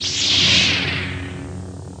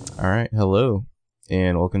All right, hello,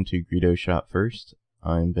 and welcome to Greedo Shot First.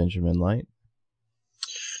 I'm Benjamin Light.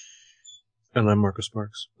 And I'm Marcus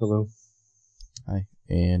Sparks. Hello. Hi,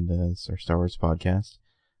 and it's our Star Wars podcast.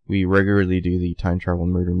 We regularly do the Time Travel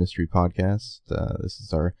Murder Mystery podcast. This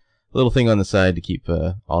is our little thing on the side to keep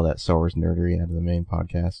all that Star Wars nerdery out of the main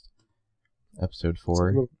podcast. Episode 4.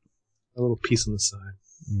 A little piece on the side.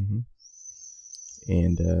 Mm-hmm.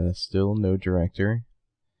 And still no director.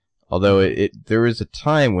 Although there was a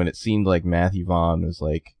time when it seemed like Matthew Vaughn was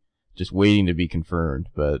like just waiting to be confirmed,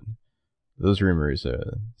 but those rumors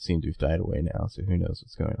seem to have died away now. So who knows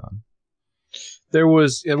what's going on? There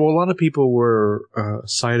was, a lot of people were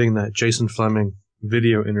citing that Jason Fleming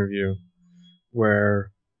video interview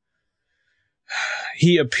where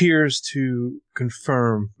he appears to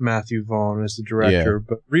confirm Matthew Vaughn as the director,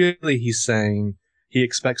 but really he's saying he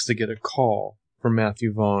expects to get a call from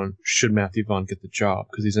Matthew Vaughn should Matthew Vaughn get the job,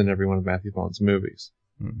 because he's in every one of Matthew Vaughn's movies.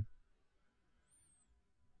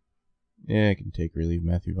 Yeah, I can take or leave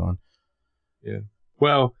Matthew Vaughn. Yeah.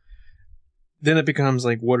 Well, then it becomes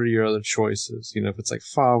like, what are your other choices? You know, if it's like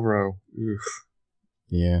Favreau, oof.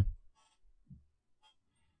 Yeah.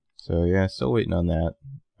 So yeah, still waiting on that.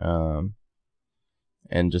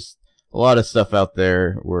 And just a lot of stuff out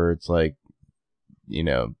there where it's like, you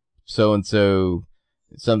know, so-and-so,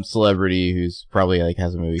 some celebrity who's probably like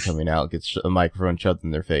has a movie coming out gets a microphone shoved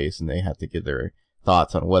in their face and they have to give their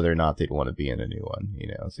thoughts on whether or not they'd want to be in a new one, you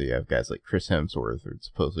know. So you have guys like Chris Hemsworth who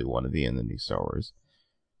supposedly want to be in the new Star Wars.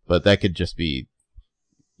 But that could just be,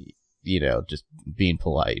 you know, just being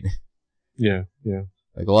polite. Yeah, yeah.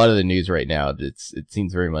 Like a lot of the news right now, it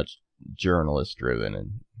seems very much journalist driven,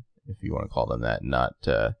 and if you want to call them that, not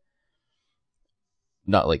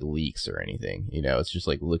like leaks or anything, you know. It's just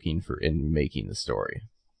like looking for and making the story.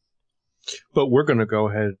 But we're going to go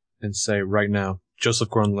ahead and say right now, Joseph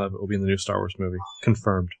Gordon-Levitt will be in the new Star Wars movie.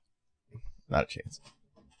 Confirmed. Not a chance.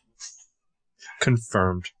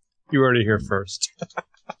 Confirmed. You heard it here first.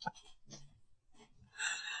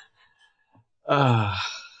 Yeah,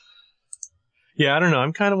 I don't know.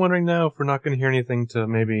 I'm kind of wondering now if we're not going to hear anything to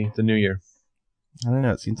maybe the new year. I don't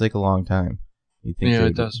know. It seems like a long time. You think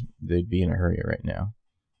it does. They'd be in a hurry right now.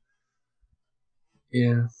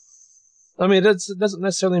 Yeah. I mean, it doesn't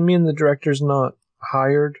necessarily mean the director's not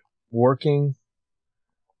hired, working.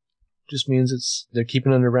 It just means they're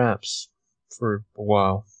keeping under wraps for a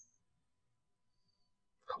while.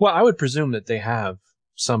 Well, I would presume that they have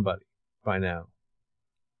somebody by now.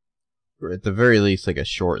 Or at the very least, like a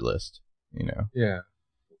short list, you know. Yeah.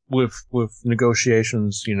 With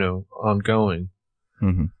negotiations, you know, ongoing.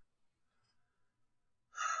 Mm-hmm.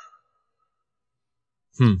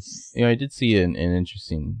 You know, I did see an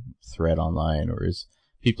interesting thread online where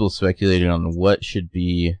people speculated on what should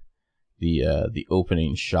be the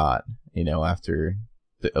opening shot, you know, after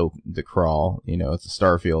the crawl. You know, it's a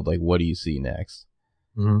Starfield. Like, what do you see next?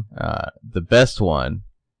 Mm-hmm. The best one,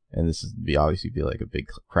 and this is obviously be like a big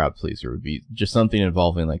crowd pleaser, would be just something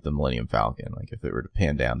involving like the Millennium Falcon. Like if they were to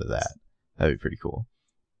pan down to that, that'd be pretty cool.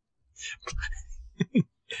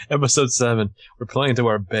 Episode 7, we're playing to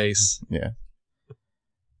our base. Yeah.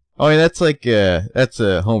 Oh, I mean, that's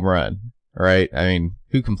a home run, right? I mean,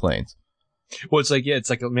 who complains? Well, it's like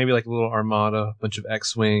maybe like a little armada, a bunch of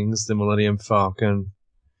X-Wings, the Millennium Falcon,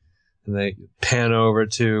 and they pan over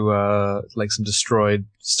to like some destroyed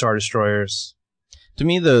Star Destroyers. To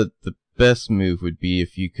me, the best move would be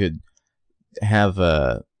if you could have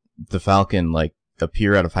the Falcon like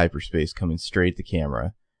appear out of hyperspace, coming straight to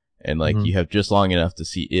camera, and like you have just long enough to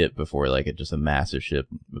see it before like just a massive ship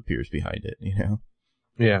appears behind it, you know.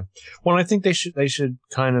 Yeah. Well, I think they should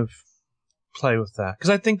kind of play with that,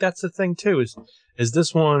 because I think that's the thing too. Is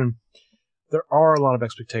this one? There are a lot of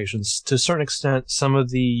expectations to a certain extent. Some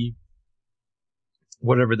of the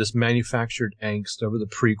this manufactured angst over the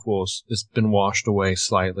prequels has been washed away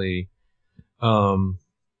slightly. No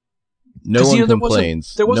one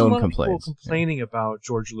complains. There wasn't a lot of people complaining about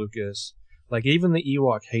George Lucas. Like even the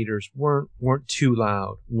Ewok haters weren't too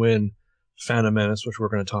loud when Phantom Menace, which we're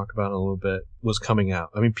going to talk about in a little bit, was coming out.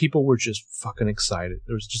 I mean, people were just fucking excited.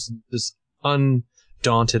 There was just this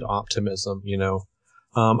undaunted optimism, you know.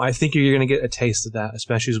 I think you're going to get a taste of that,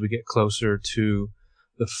 especially as we get closer to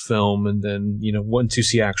the film, and then, you know, once you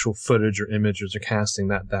see actual footage or images or casting,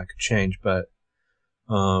 that could change. But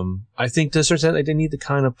I think to a certain extent they need to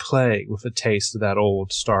kind of play with a taste of that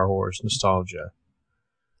old Star Wars nostalgia.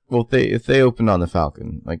 Well, if they opened on the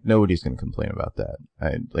Falcon, like nobody's going to complain about that.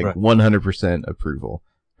 100% approval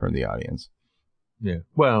from the audience. Yeah.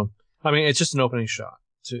 Well, I mean, it's just an opening shot.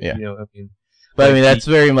 Yeah. You know, I mean, but I mean, that's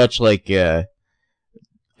very much like I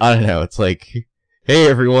don't know. It's like, hey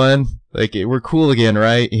everyone, Like, we're cool again,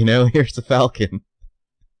 right? You know, here's the Falcon.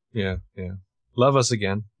 Yeah. Love us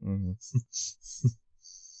again. Mm-hmm.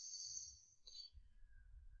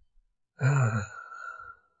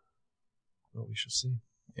 Well, we shall see.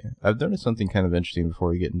 Yeah, I've noticed something kind of interesting before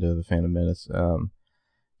we get into the Phantom Menace.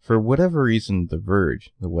 For whatever reason, The Verge,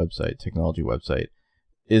 the website, technology website,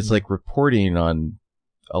 is like reporting on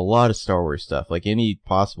a lot of Star Wars stuff. Like any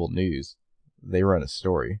possible news, they run a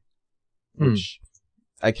story. Which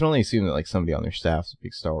I can only assume that like somebody on their staff is a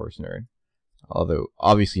big Star Wars nerd. Although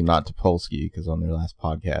obviously not Topolsky, because on their last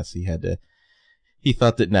podcast he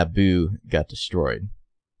thought that Naboo got destroyed.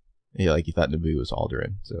 He thought Naboo was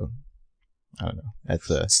Alderaan. So I don't know. It's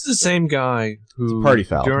the same guy who it's a party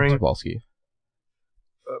foul during Topolsky.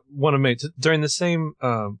 During the same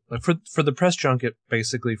for the press junket,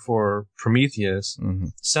 basically for Prometheus,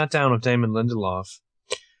 sat down with Damon Lindelof,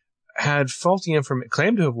 had faulty information,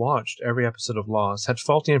 claimed to have watched every episode of Lost, had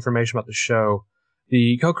faulty information about the show.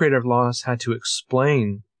 The co-creator of Lost had to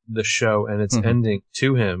explain the show and its ending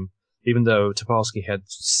to him, even though Topolsky had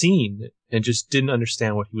seen it and just didn't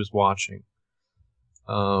understand what he was watching.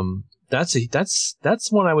 That's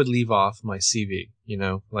one I would leave off my CV. You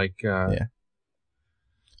know, yeah.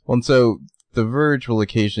 Well, and so The Verge will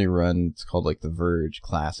occasionally run. It's called like The Verge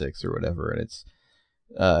Classics or whatever, and it's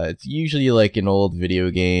usually like an old video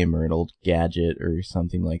game or an old gadget or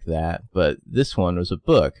something like that. But this one was a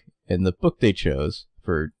book, and the book they chose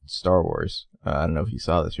for Star Wars, I don't know if you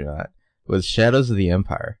saw this or not, was Shadows of the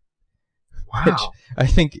Empire. Wow. Which I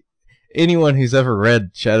think anyone who's ever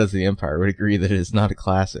read Shadows of the Empire would agree that it is not a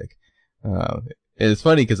classic. It's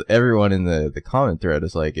funny because everyone in the comment thread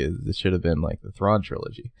is like, this should have been like the Thrawn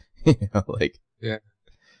trilogy. You know, like, yeah.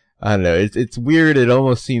 I don't know. It's weird. It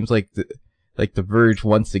almost seems like the Verge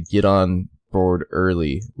wants to get on board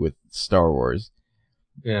early with Star Wars.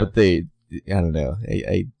 Yeah. But I don't know.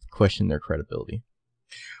 I question their credibility.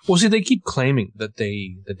 Well, see, they keep claiming that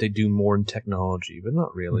they do more in technology, but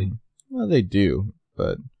not really. Mm-hmm. Well, they do,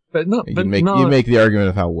 but not. You make the argument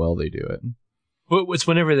of how well they do it. But it's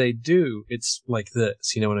whenever they do, it's like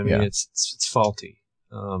this. You know what I mean? Yeah. It's faulty.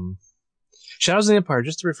 Shadows of the Empire,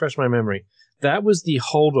 just to refresh my memory, that was the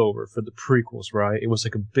holdover for the prequels, right? It was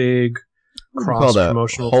like a big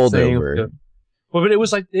cross-promotional thing. Well, but it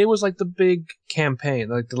was like the big campaign,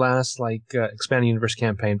 like the last expanding universe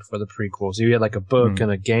campaign before the prequels. You had like a book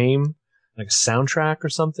and a game, like a soundtrack or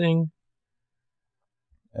something.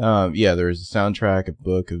 Yeah, there was a soundtrack, a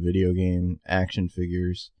book, a video game, action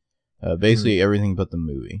figures. Basically everything but the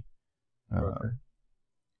movie. Okay.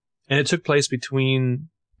 And it took place between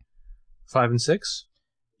 5 and 6?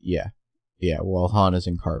 Yeah. Well, Han is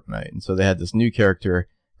in Carbonite. And so they had this new character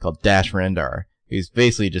called Dash Rendar. He's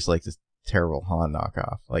basically just like this terrible Han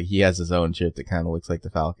knockoff. Like, he has his own ship that kind of looks like the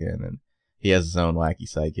Falcon, and he has his own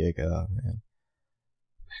wacky sidekick. Oh, man.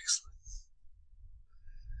 Excellent.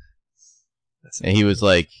 And he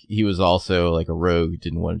was also like a rogue who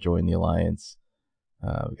didn't want to join the Alliance.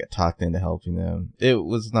 We got talked into helping them. It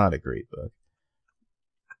was not a great book.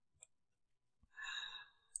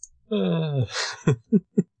 Uh.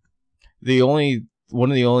 One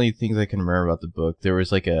of the only things I can remember about the book, there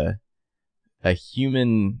was like a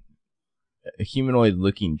humanoid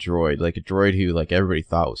looking droid, like a droid who like everybody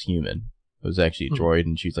thought was human. It was actually a droid,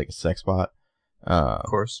 and she's like a sex bot. Of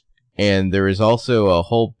course. And there is also a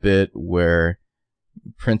whole bit where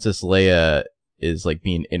Princess Leia is like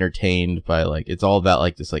being entertained by it's all about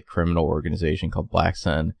like this like criminal organization called Black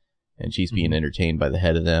Sun, and she's being entertained by the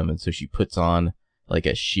head of them, and so she puts on like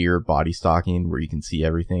a sheer body stocking where you can see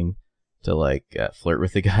everything to flirt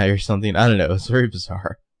with the guy or something. I don't know. It's very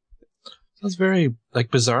bizarre. Sounds very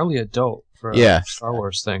bizarrely adult for a Star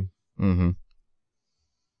Wars thing. Mm-hmm.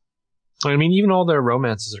 I mean, even all their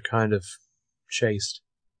romances are kind of chaste.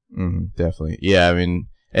 Mm-hmm, definitely. Yeah, I mean,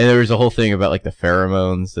 and there was a whole thing about like the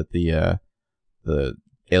pheromones that the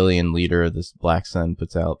alien leader of this Black Sun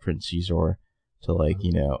puts out, Prince Xizor,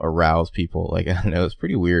 to arouse people. Like, I don't know, it's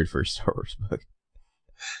pretty weird for a Star Wars book.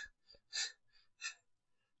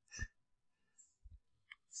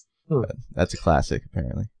 But that's a classic,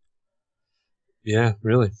 apparently. Yeah,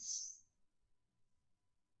 really.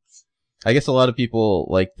 I guess a lot of people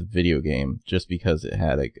like the video game just because it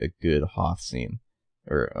had a good Hoth scene,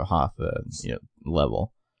 or a Hoth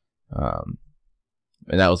level.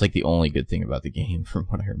 And that was like the only good thing about the game from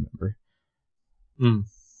what I remember.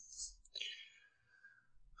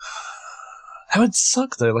 That would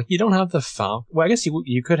suck though. Like, you don't have the Falcon. Well, I guess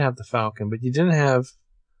you could have the Falcon, but you didn't have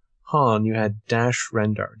Han. You had Dash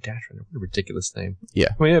Rendar. What a ridiculous name. Yeah.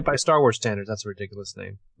 I mean, by Star Wars standards, that's a ridiculous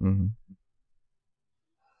name. Mm-hmm.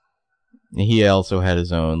 He also had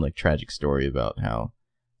his own tragic story about how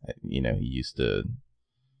you know, he used to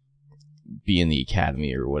be in the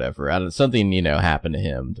academy or whatever. Something, you know, happened to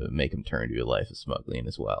him to make him turn to a life of smuggling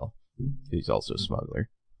as well. He's also a smuggler.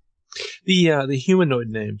 The humanoid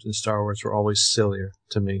names in Star Wars were always sillier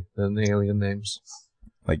to me than the alien names.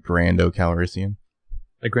 Like Grando Calrissian.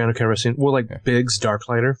 Like Grando Calrissian. Well, like Biggs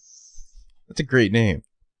Darklighter. That's a great name.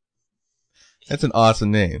 That's an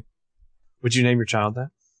awesome name. Would you name your child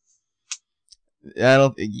that?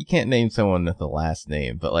 You can't name someone with the last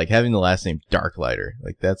name, but like having the last name Darklighter,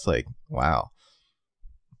 like that's like, wow.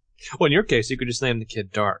 Well, in your case, you could just name the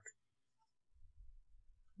kid Dark.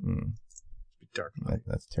 Dark.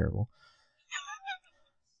 That's terrible.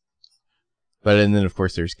 But and then of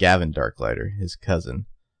course there's Gavin Darklighter, his cousin.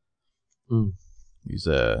 Who's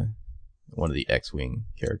one of the X-Wing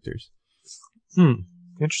characters.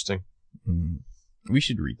 Interesting. We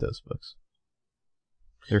should read those books.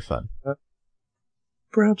 They're fun.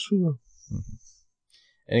 Perhaps we will.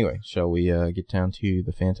 Anyway, shall we get down to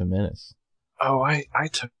The Phantom Menace? Oh, I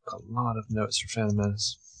took a lot of notes for Phantom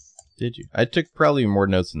Menace. Did you? I took probably more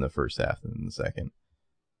notes in the first half than the second.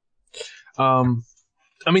 I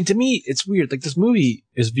mean, to me, it's weird. Like, this movie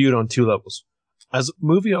is viewed on two levels. As a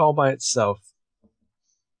movie all by itself,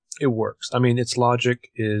 it works. I mean, its logic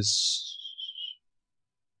is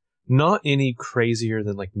not any crazier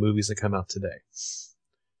than, like, movies that come out today.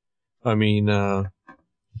 I mean,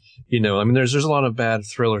 you know, I mean, there's a lot of bad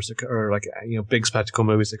thrillers that, or, like, you know, big spectacle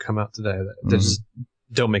movies that come out today that just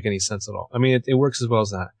don't make any sense at all. I mean, it works as well as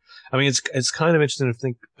that. I mean, it's kind of interesting to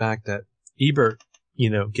think back that Ebert, you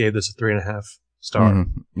know, gave this a 3.5 star.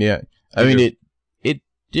 Yeah. I mean, it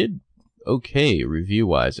did okay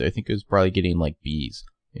review-wise. I think it was probably getting, like, Bs,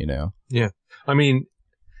 you know? Yeah. I mean,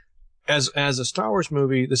 as a Star Wars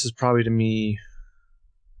movie, this is probably, to me,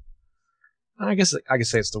 I guess I could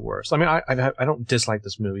say it's the worst. I mean, I don't dislike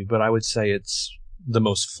this movie, but I would say it's the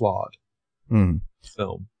most flawed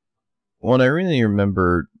film. Well, and I really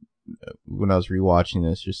remember when I was rewatching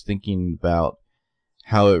this, just thinking about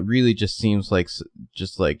how it really just seems like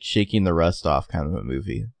just like shaking the rust off kind of a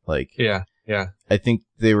movie. Like, yeah. I think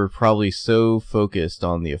they were probably so focused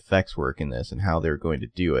on the effects work in this and how they were going to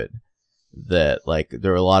do it that like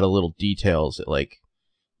there were a lot of little details that like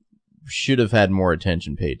should have had more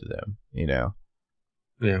attention paid to them, you know?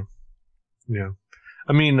 Yeah.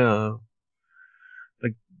 I mean,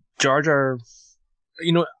 like Jar Jar,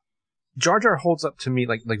 you know, Jar Jar holds up to me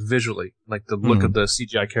like visually, like the look of the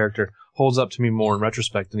CGI character holds up to me more in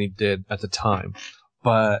retrospect than he did at the time.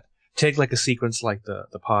 But take like a sequence like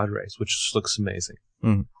the pod race, which looks amazing. I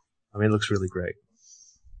mean, it looks really great.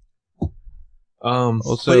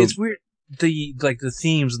 Also, but it's weird the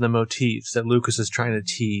themes and the motifs that Lucas is trying to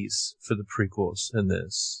tease for the prequels in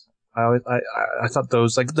this. I thought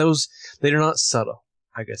those they're not subtle,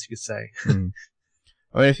 I guess you could say. I mean,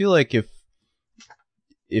 I feel like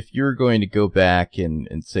if you're going to go back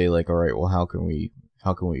and say like, all right, well, how can we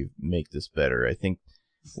make this better? I think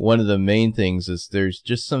one of the main things is there's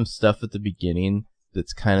just some stuff at the beginning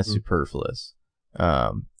that's kind of superfluous.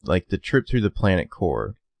 Like the trip through the planet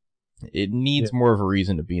core. It needs more of a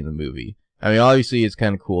reason to be in the movie. I mean, obviously it's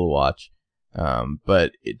kind of cool to watch,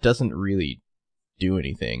 but it doesn't really do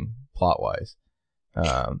anything plot-wise.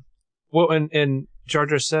 Well, and Jar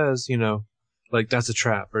Jar says, you know, like, that's a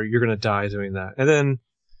trap, or you're gonna die doing that. And then,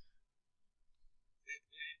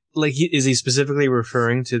 like, is he specifically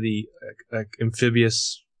referring to the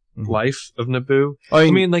amphibious life of Naboo? I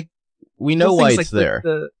mean, like, we know why it's like there.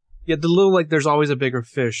 The little, like, there's always a bigger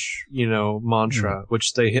fish, you know, mantra,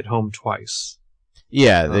 which they hit home twice.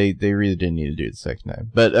 Yeah, they really didn't need to do it the second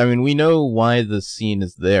time. But, I mean, we know why the scene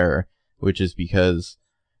is there, which is because,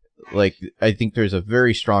 like, I think there's a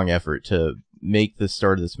very strong effort to make the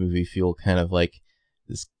start of this movie feel kind of like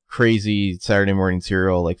this crazy Saturday morning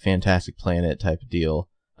serial, like Fantastic Planet type of deal.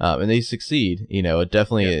 And they succeed. You know, it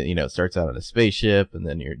definitely, you know, it starts out on a spaceship, and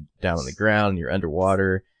then you're down on the ground, and you're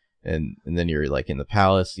underwater, and then you're, like, in the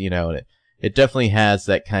palace, you know, and it definitely has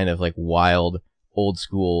that kind of, like, wild, old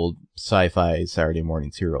school sci-fi Saturday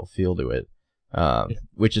morning serial feel to it.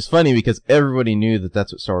 Which is funny because everybody knew that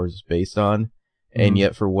that's what Star Wars is based on. And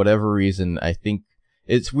yet, for whatever reason, I think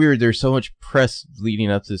it's weird. There's so much press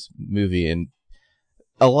leading up to this movie, and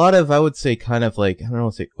a lot of, I would say, kind of like, I don't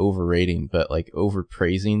want to say overrating, but like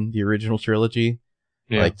overpraising the original trilogy.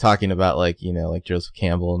 Yeah. Like talking about like, you know, like Joseph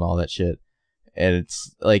Campbell and all that shit. And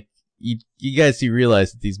it's like, you guys do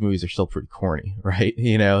realize that these movies are still pretty corny, right?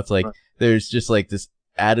 You know, it's like, there's just like this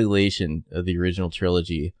adulation of the original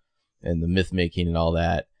trilogy and the myth making and all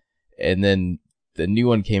that. And then the new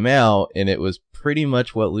one came out, and it was pretty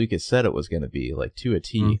much what Lucas said it was going to be, like, to a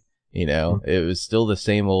T. You know, it was still the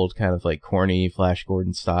same old kind of like corny Flash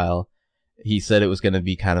Gordon style. He said it was going to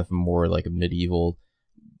be kind of more like a medieval,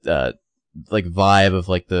 like vibe of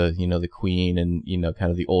like the, you know, the Queen and, you know, kind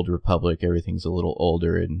of the old Republic. Everything's a little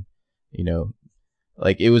older and, you know,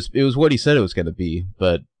 like it was what he said it was going to be,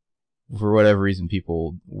 but for whatever reason,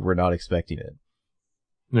 people were not expecting it.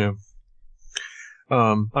 Yeah.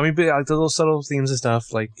 I mean, but the little subtle themes and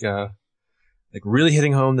stuff, like really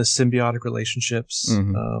hitting home the symbiotic relationships.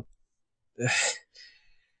 Mm-hmm.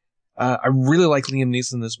 I really like Liam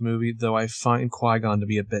Neeson in this movie, though I find Qui-Gon to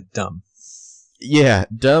be a bit dumb. Yeah,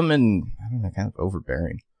 dumb and, I don't know, kind of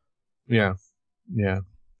overbearing. Yeah.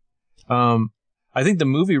 I think the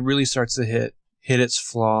movie really starts to hit its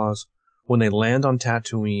flaws when they land on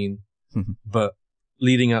Tatooine, but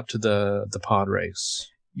leading up to the pod race.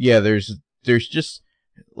 Yeah, there's just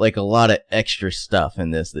like a lot of extra stuff in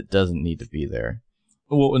this that doesn't need to be there.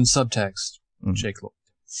 Well, in subtext, Jake Lloyd.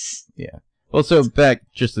 Yeah. Well, so back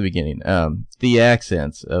just the beginning. The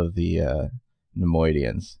accents of the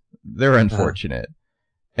Neimoidians, they're unfortunate.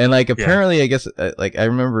 And like apparently, I guess like I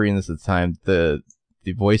remember reading this at the time, the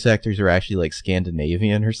voice actors are actually like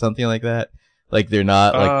Scandinavian or something like that. Like they're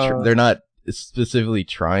not like they're not specifically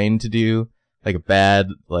trying to do like a bad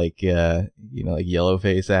like you know, like yellow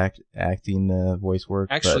face acting voice work.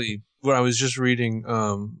 Actually, what I was just reading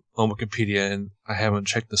on Wikipedia, and I haven't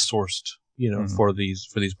checked the source, you know, for these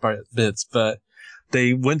bits, but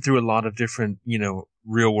they went through a lot of different, you know,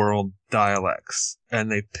 real world dialects, and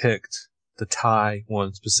they picked the Thai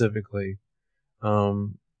one specifically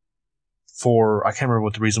for, I can't remember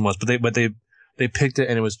what the reason was, but they picked it,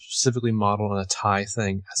 and it was specifically modeled on a Thai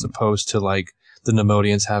thing as opposed to like the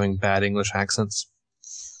Neimoidians having bad English accents.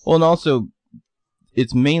 Well, and also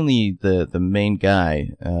it's mainly the main guy,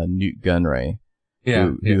 Newt Gunray,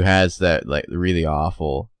 who has that like really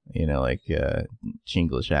awful, you know, like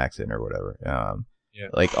Chinglish accent or whatever.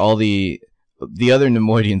 Like all the other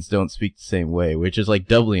Neimoidians don't speak the same way, which is like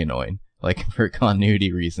doubly annoying, like for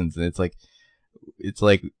continuity reasons. And it's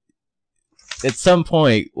like at some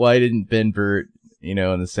point, why didn't Ben Burtt, you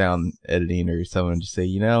know, in the sound editing or someone just say,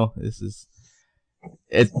 you know, this is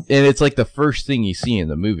it, and it's like the first thing you see in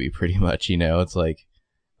the movie, pretty much, you know, it's like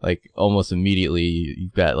almost immediately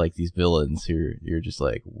you've got like these villains who you're just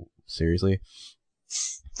like, seriously.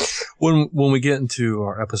 When we get into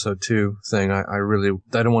our episode 2 thing, I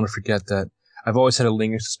don't want to forget that I've always had a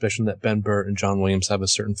lingering suspicion that Ben Burtt and John Williams have a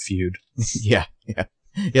certain feud. Yeah,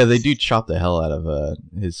 they do chop the hell out of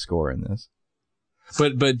his score in this.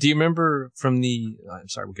 But do you remember from the... I'm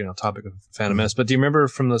sorry, we're getting off topic of Phantom Menace, but do you remember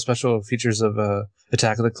from the special features of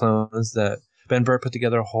Attack of the Clones that Ben Burtt put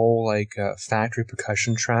together a whole like factory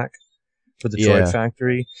percussion track for the droid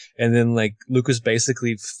factory, and then like Lucas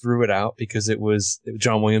basically threw it out because it was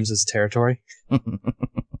John Williams' territory?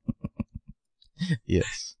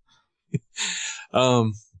 Yes.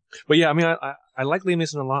 But yeah, I mean, I like Liam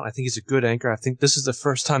Neeson a lot. I think he's a good anchor. I think this is the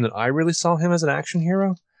first time that I really saw him as an action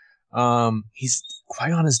hero. He's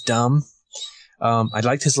Qui-Gon is dumb. I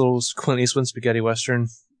liked his little Clint Eastwood spaghetti western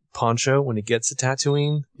poncho when he gets to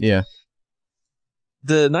Tatooine. Yeah.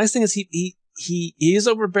 The nice thing is he is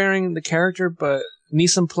overbearing, the character, but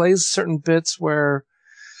Neeson plays certain bits where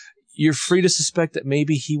you're free to suspect that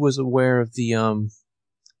maybe he was aware of the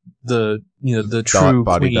true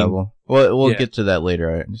body Queen. double. Well, we'll get to that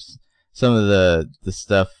later. Some of the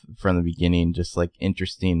stuff from the beginning, just like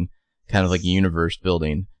interesting, kind of like universe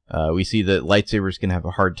building. We see that lightsabers can have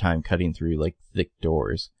a hard time cutting through like thick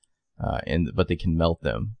doors, but they can melt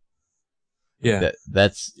them. Yeah,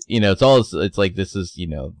 that's, you know, it's like this is, you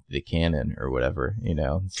know, the canon or whatever, you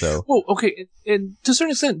know. So well, okay, and to a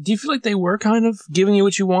certain extent, do you feel like they were kind of giving you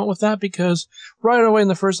what you want with that? Because right away in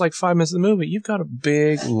the first like 5 minutes of the movie, you've got a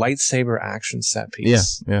big lightsaber action set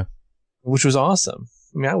piece. Yeah, which was awesome.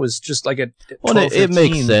 I mean, I was just like at 12, it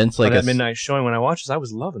makes sense. Like at midnight showing when I watched this, I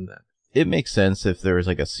was loving that. It makes sense if there was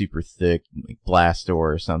like a super thick like, blast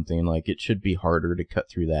door or something. Like it should be harder to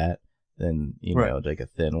cut through that than, you know, like a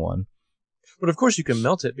thin one. But of course you can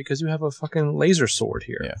melt it because you have a fucking laser sword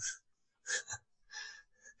here. Yeah.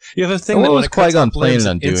 You have a thing that was when it cuts Qui-Gon off limbs, planning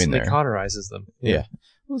on doing instantly there? Cauterizes them. Yeah.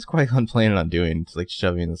 What was Qui-Gon planning on doing? It's like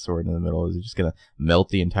shoving the sword in the middle. Is he just gonna melt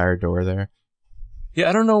the entire door there? Yeah,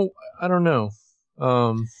 I don't know.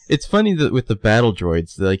 It's funny that with the battle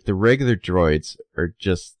droids, like the regular droids are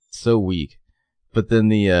just so weak, but then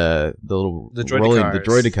the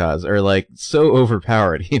droidicars are like so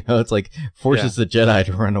overpowered. You know, it's like forces the Jedi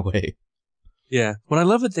to run away. Yeah, when I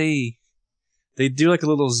love it, they do like a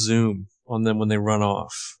little zoom on them when they run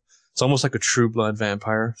off. It's almost like a True Blood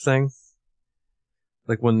vampire thing.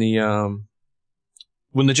 Like when the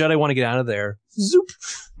when the Jedi want to get out of there, zoop,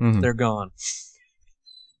 they're gone.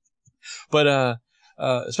 But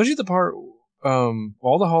especially the part,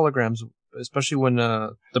 all the holograms, especially when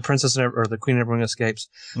the princess or the queen and everyone escapes,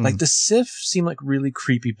 like the Sith seem like really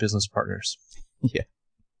creepy business partners. Yeah.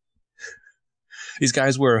 These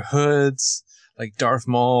guys wear hoods. Like Darth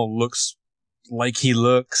Maul looks like he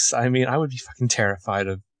looks. I mean, I would be fucking terrified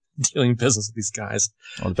of dealing business with these guys.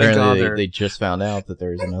 Well, apparently they just found out that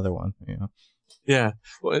there's another one. Yeah.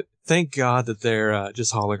 Well, thank God that they're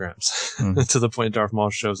just holograms to the point Darth Maul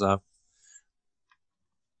shows up.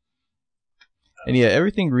 And yeah,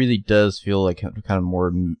 everything really does feel like kind of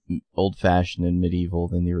more old-fashioned and medieval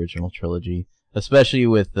than the original trilogy, especially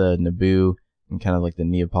with Naboo and kind of like the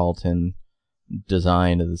Neapolitan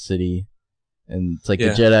design of the city. And it's like the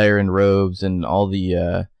Jedi are in robes, and all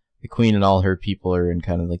the queen and all her people are in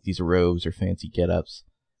kind of like these robes or fancy get-ups.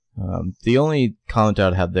 The only comment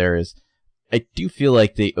I'd have there is I do feel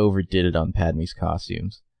like they overdid it on Padme's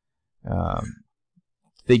costumes.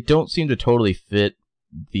 They don't seem to totally fit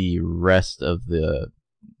the rest of the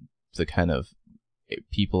kind of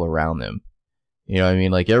people around them. You know what I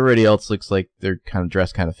mean? Like, everybody else looks like they're kind of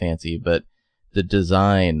dressed kind of fancy, but the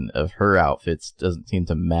design of her outfits doesn't seem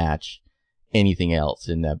to match anything else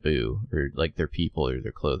in Naboo, or like their people or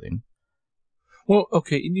their clothing. Well,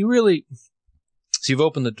 okay, so you've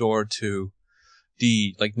opened the door to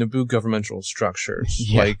the like Naboo governmental structures.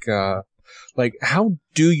 Yeah. Like how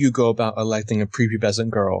do you go about electing a prepubescent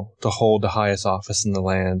girl to hold the highest office in the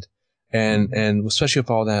land, and especially with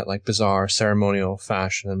all that like bizarre ceremonial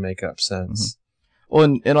fashion and makeup sense?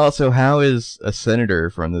 Well, and also, how is a senator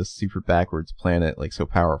from this super backwards planet like so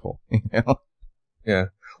powerful? Yeah.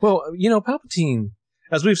 Well, Palpatine,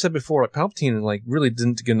 as we've said before, like, Palpatine like really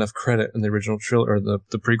didn't get enough credit in the original trilogy or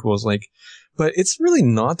the prequels, like, but it's really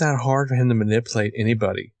not that hard for him to manipulate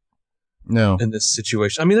anybody. No. In this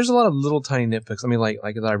situation. I mean, there's a lot of little tiny nitpicks. I mean, like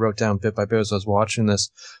that I wrote down bit by bit as I was watching this.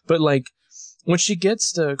 But like, when she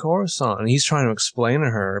gets to Coruscant and he's trying to explain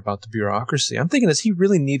to her about the bureaucracy, I'm thinking, does he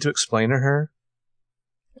really need to explain to her?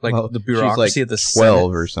 Like, the bureaucracy she's like of the 12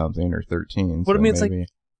 Senate? Or something, or 13. But so I mean, it's maybe. like,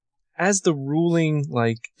 as the ruling,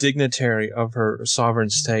 like, dignitary of her sovereign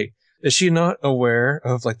state, is she not aware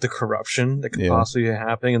of, like, the corruption that could possibly be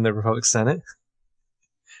happening in the Republic Senate?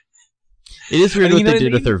 It is weird what they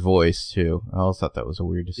did with her voice, too. I also thought that was a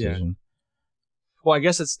weird decision. Yeah. Well, I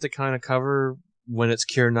guess it's to kind of cover when it's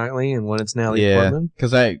Keira Knightley and when it's Natalie Portman.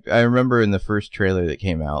 Because I remember in the first trailer that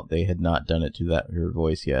came out, they had not done it to her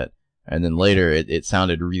voice yet. And then later, it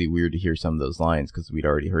sounded really weird to hear some of those lines, because we'd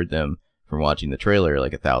already heard them from watching the trailer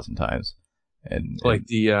like 1,000 times. And like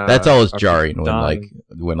that's always jarring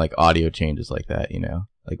when audio changes like that,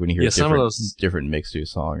 like when you hear different mix to a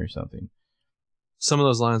song or something. Some of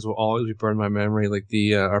those lines will always be burned in my memory, like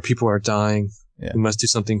our people are dying. Yeah. We must do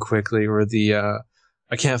something quickly, or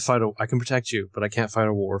I can protect you, but I can't fight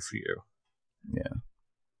a war for you. Yeah.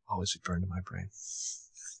 Always be burned in my brain.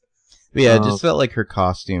 But yeah, it just felt like her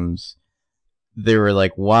costumes, they were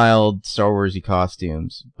like wild Star Warsy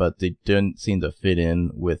costumes, but they didn't seem to fit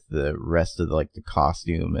in with the rest of the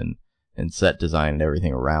costume and set design and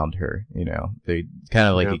everything around her. They kind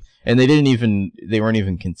of and they weren't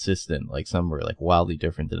even consistent. Like, some were like wildly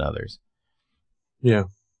different than others. Yeah.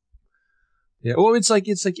 Yeah. Well, it's like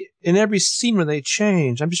in every scene where they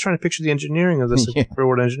change, I'm just trying to picture the engineering of this.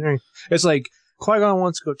 Forward engineering. It's like Qui-Gon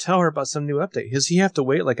wants to go tell her about some new update. Does he have to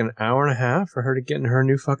wait like an hour and a half for her to get in her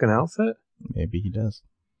new fucking outfit? Maybe he does.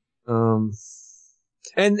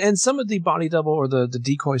 And some of the body double or the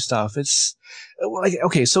decoy stuff, it's like,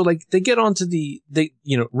 okay, so like they get onto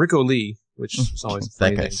Rico Lee, which is always a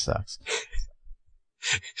funny that guy name. Sucks.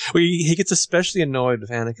 Well, he gets especially annoyed with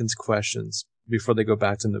Anakin's questions before they go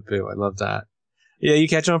back to Naboo. I love that. Yeah, you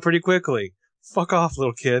catch on pretty quickly. Fuck off,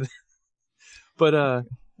 little kid. But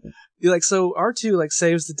so R2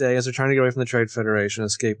 saves the day as they're trying to get away from the Trade Federation,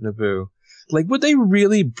 escape Naboo. Like, would they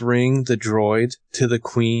really bring the droid to the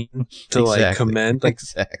Queen to commend? Like,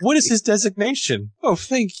 exactly. What is his designation? Oh,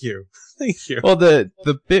 thank you. Thank you. Well, the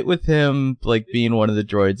bit with him being one of the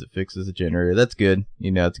droids that fixes the generator, that's good.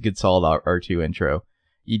 It's a good solid R2 intro.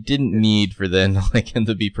 You didn't need for then him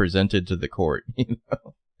to be presented to the court.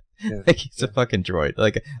 Yeah. He's a fucking droid.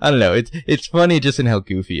 I don't know. It's funny just in how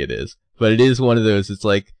goofy it is, but it is one of those. It's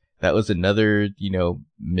like that was another a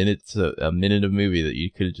minute of movie that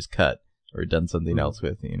you could have just cut or done something else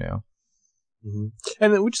with. Mm-hmm.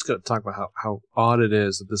 And then we just got to talk about how odd it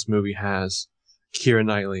is that this movie has Keira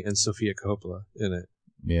Knightley and Sofia Coppola in it.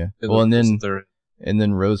 Yeah. Well, and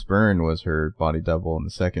then Rose Byrne was her body double in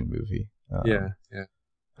the second movie. Yeah.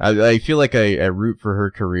 I feel like I root for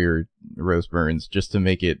her career, Rose Byrne's, just to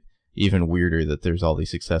make it even weirder that there's all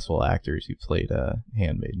these successful actors who played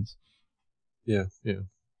handmaidens. Yeah.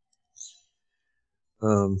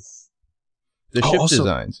 The ship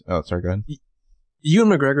designs. Oh, sorry, go ahead. Ewan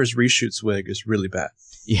McGregor's reshoots wig is really bad.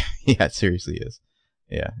 Yeah, it seriously is.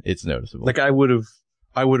 Yeah, it's noticeable. Like I would have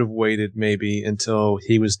waited maybe until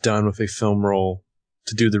he was done with a film role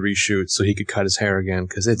to do the reshoot so he could cut his hair again,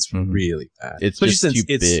 because it's really bad. It's just too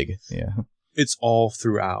big. Yeah, it's all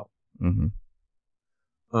throughout. Mm-hmm.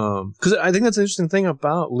 Because I think that's an interesting thing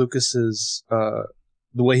about Lucas's the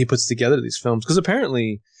way he puts together these films. Because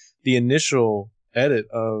apparently the initial edit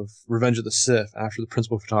of Revenge of the Sith after the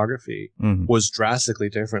principal photography was drastically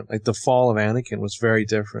different. Like the fall of Anakin was very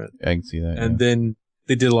different. I can see that. And then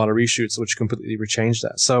they did a lot of reshoots, which completely changed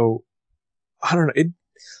that. So I don't know.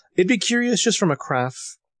 It'd be curious just from a craft,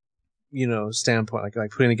 standpoint,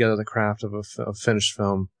 like putting together the craft of a finished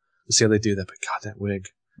film to see how they do that. But God, that wig,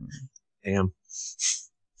 damn.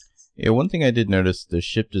 Yeah, one thing I did notice, the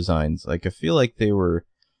ship designs, like I feel like they were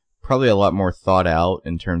probably a lot more thought out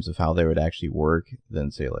in terms of how they would actually work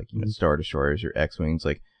than say like Star Destroyers or X-Wings.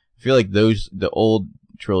 Like I feel like the old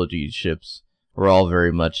trilogy ships were all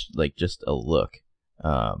very much like just a look.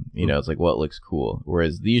 It's like what looks cool.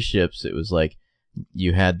 Whereas these ships, it was like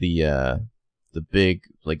you had the big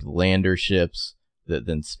like lander ships that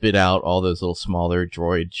then spit out all those little smaller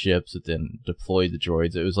droid ships that then deployed the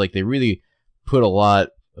droids. It was like they really put a lot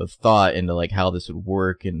of thought into like how this would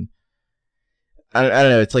work, and I don't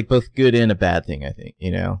know. It's like both good and a bad thing, I think.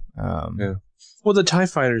 Yeah. Well, the TIE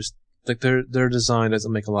fighters, like their design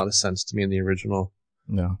doesn't make a lot of sense to me in the original.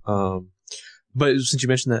 No. But since you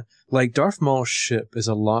mentioned that, like Darth Maul's ship is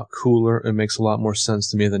a lot cooler and makes a lot more sense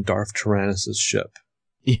to me than Darth Tyrannus' ship.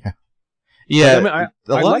 Yeah. Yeah. Like, I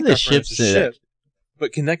a lot like of the ships ship,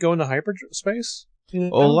 but can that go into hyperspace?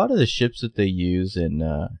 Well, a lot of the ships that they use in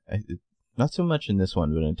not so much in this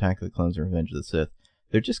one, but in Attack of the Clones and Revenge of the Sith,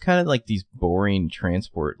 they're just kind of like these boring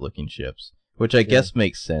transport-looking ships, which I guess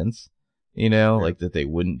makes sense, like that they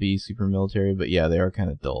wouldn't be super military, but yeah, they are kind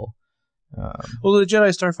of dull. Well, the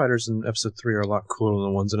Jedi Starfighters in Episode 3 are a lot cooler than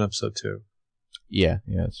the ones in Episode 2. Yeah,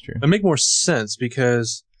 that's true. They make more sense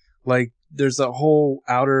because, like, there's that whole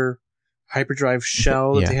outer hyperdrive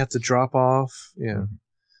shell that they have to drop off. Yeah.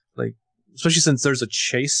 Like, especially since there's a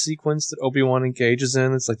chase sequence that Obi-Wan engages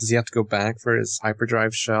in. It's like, does he have to go back for his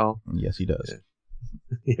hyperdrive shell? Yes, he does.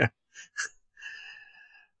 Yeah.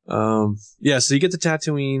 So you get to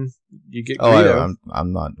Tatooine. You get Greedo.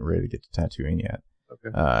 I'm not ready to get to Tatooine yet.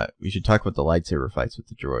 Okay. We should talk about the lightsaber fights with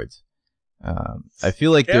the droids. I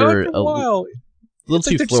feel like they're a little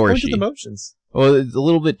too flourishy. The motions. Well, it's a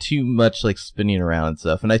little bit too much like spinning around and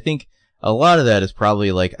stuff. And I think a lot of that is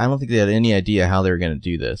probably like, I don't think they had any idea how they were going to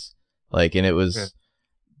do this. Like, and it was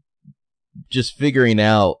just figuring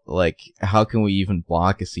out like, how can we even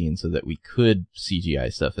block a scene so that we could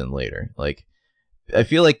CGI stuff in later? Like, I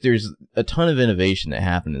feel like there's a ton of innovation that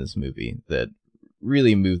happened in this movie that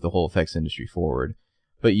really moved the whole effects industry forward,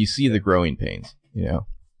 but you see the growing pains, Yeah.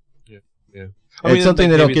 It's something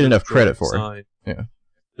they don't get enough credit for. Yeah.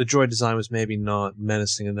 The droid design was maybe not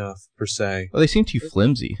menacing enough, per se. Well, they seem too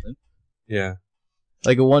flimsy. Yeah.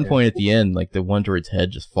 Like at one point at the end, like the one droid's head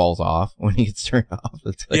just falls off when he gets turned off.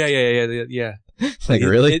 It's like, yeah. Like,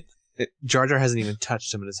 really? Jar Jar hasn't even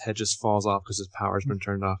touched him, and his head just falls off because his power's been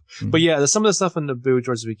turned off. Mm-hmm. But yeah, some of the stuff in Naboo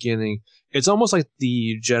towards the beginning, it's almost like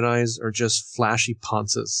the Jedis are just flashy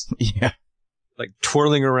ponces. Yeah. Like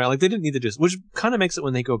twirling around. Like they didn't need to do this, which kind of makes it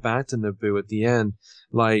when they go back to Naboo at the end,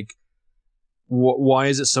 like, why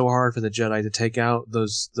is it so hard for the Jedi to take out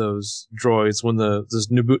those droids when those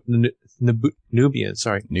Nubian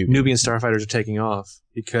starfighters are taking off?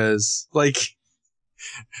 Because, like,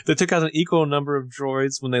 they took out an equal number of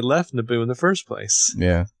droids when they left Naboo in the first place.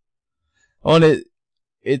 Yeah. Oh, and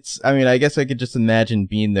it's, I mean, I guess I could just imagine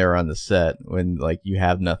being there on the set when, like, you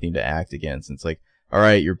have nothing to act against. It's like, all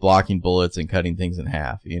right, you're blocking bullets and cutting things in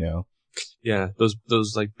half, Yeah,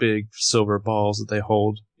 those like big silver balls that they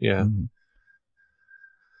hold. Yeah. Mm-hmm.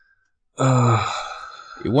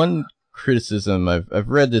 One criticism, I've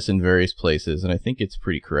read this in various places, and I think it's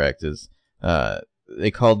pretty correct, is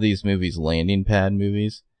they called these movies landing pad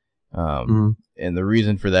movies. And the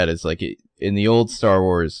reason for that is, like, in the old Star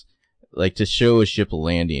Wars, like, to show a ship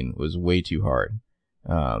landing was way too hard.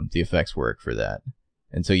 The effects work for that.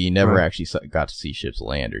 And so you never actually got to see ships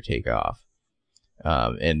land or take off.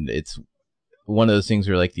 And it's one of those things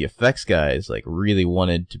where, like, the effects guys, like, really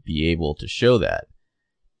wanted to be able to show that.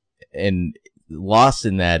 And lost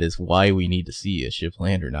in that is why we need to see a ship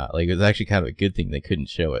land or not. Like, it was actually kind of a good thing they couldn't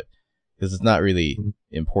show it, because it's not really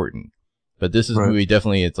important. But this is a movie,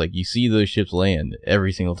 definitely, it's like you see those ships land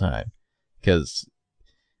every single time, because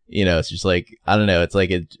you know, it's just like, I don't know. It's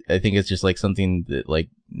like, I think it's just like something that like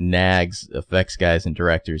nags effects guys and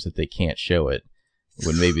directors that they can't show it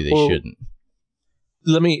when maybe they shouldn't.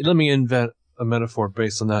 Let me invent a metaphor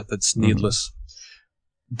based on that that's needless.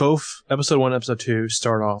 Both episode 1 and episode 2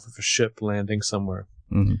 start off with a ship landing somewhere.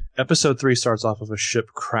 Episode 3 starts off with a ship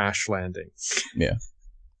crash landing. Yeah.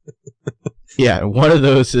 Yeah, one of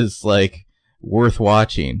those is like worth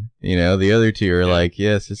watching, you know. The other two are like,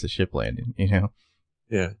 yeah, it's just a ship landing, you know.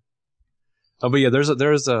 Yeah. Oh, but yeah, there's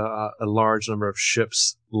a large number of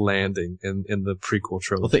ships landing in the prequel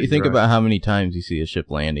trilogy. Well, think about how many times you see a ship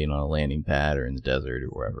landing on a landing pad or in the desert or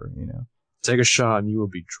wherever, you know. Take a shot and you will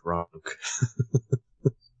be drunk.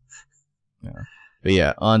 Yeah. But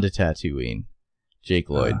yeah, on to Tatooine.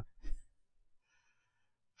 Jake Lloyd.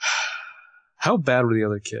 How bad were the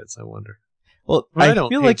other kids, I wonder? Well, I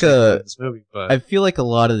feel like this movie, but I feel like a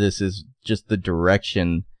lot of this is just the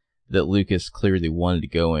direction that Lucas clearly wanted to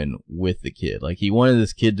go in with the kid. Like, he wanted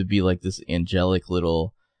this kid to be like this angelic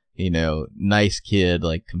little, you know, nice kid,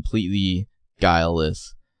 like completely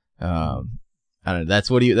guileless. I don't know.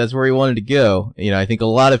 That's where he wanted to go. You know, I think a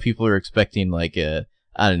lot of people are expecting like a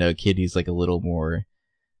kid who's like a little more,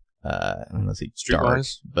 I don't know, say dark,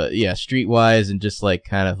 but yeah, streetwise and just like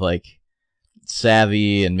kind of like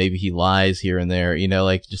savvy, and maybe he lies here and there, you know,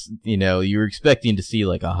 like just, you know, you're expecting to see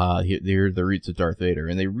like, aha, here are the roots of Darth Vader,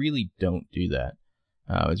 and they really don't do that.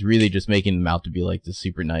 It's really just making him out to be like this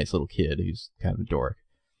super nice little kid who's kind of a dork.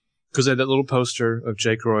 Because they had that little poster of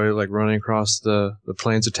Jake Roy like running across the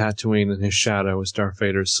plains of Tatooine, and his shadow was Darth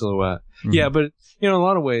Vader's silhouette. Yeah, but you know, in a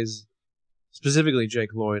lot of ways, specifically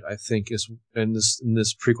Jake Lloyd, I think is in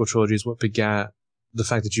this prequel trilogy is what begat the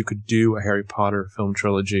fact that you could do a Harry Potter film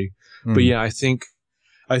trilogy. But yeah, I think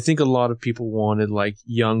a lot of people wanted like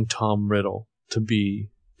young Tom Riddle to be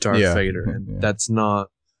Darth Vader, and that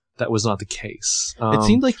was not the case. It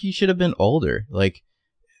seemed like he should have been older. Like,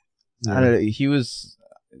 I don't know, he was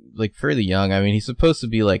like fairly young. I mean, he's supposed to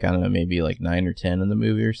be like, I don't know, maybe like 9 or 10 in the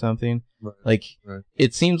movie or something. Right. Like,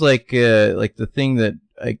 it seems like the thing that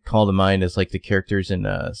I call to mind is like the characters in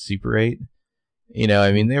Super 8. You know,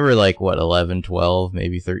 I mean, they were like, what, 11, 12,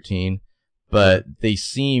 maybe 13. But they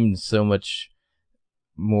seemed so much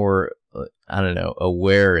more, I don't know,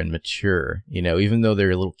 aware and mature, you know, even though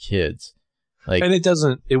they're little kids. Like, and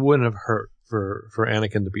it wouldn't have hurt for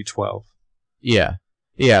Anakin to be 12. Yeah.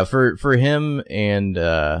 Yeah, for him and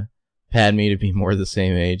Padme to be more the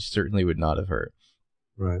same age certainly would not have hurt.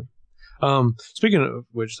 Right. Speaking of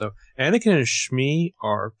which, though, Anakin and Shmi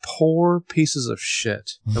are poor pieces of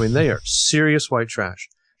shit. I mean, they are serious white trash.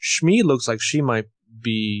 Shmi looks like she might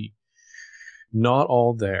be not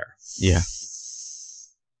all there. Yeah.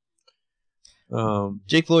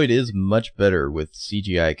 Jake Lloyd is much better with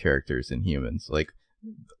CGI characters than humans. Like,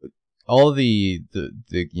 all the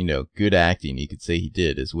you know, good acting you could say he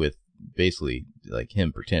did is with basically like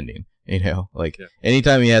him pretending. You know, like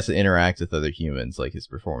anytime he has to interact with other humans, like his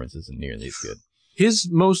performance isn't nearly as good. His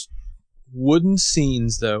most wooden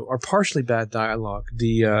scenes, though, are partially bad dialogue.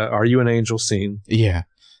 The "Are you an angel?" scene. Yeah.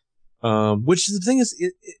 Which the thing is,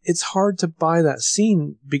 it's hard to buy that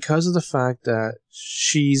scene because of the fact that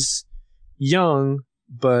she's young,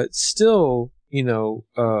 but still, you know,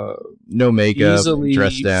 no makeup, easily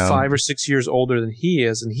dressed down, 5 or 6 years older than he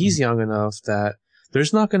is, and he's young enough that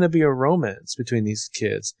there's not going to be a romance between these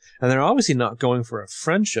kids, and they're obviously not going for a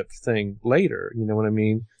friendship thing later. You know what I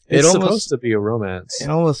mean? It's supposed to be a romance. It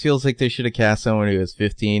almost feels like they should have cast someone who was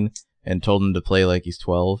 15 and told him to play like he's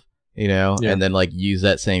 12. You know, and then like use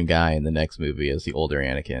that same guy in the next movie as the older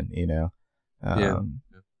Anakin, you know?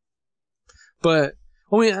 But,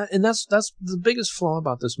 I mean, and that's the biggest flaw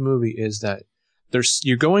about this movie is that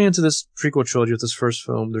you're going into this prequel trilogy with this first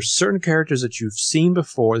film. There's certain characters that you've seen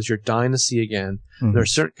before that you're dying to see again. There are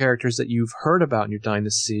certain characters that you've heard about and you're dying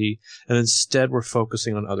to see, and instead we're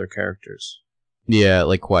focusing on other characters. Yeah,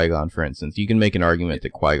 like Qui-Gon, for instance. You can make an argument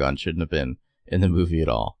that Qui-Gon shouldn't have been in the movie at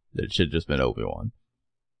all. That it should have just been Obi-Wan.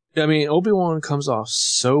 I mean, Obi-Wan comes off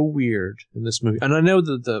so weird in this movie. And I know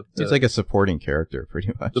that he's like a supporting character,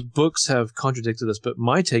 pretty much. The books have contradicted this, but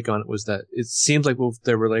my take on it was that it seems like with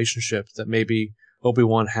their relationship that maybe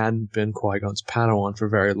Obi-Wan hadn't been Qui-Gon's Padawan for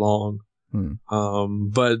very long.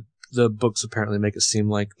 But the books apparently make it seem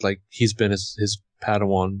like he's been his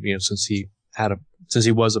Padawan, you know, since he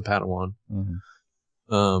was a Padawan.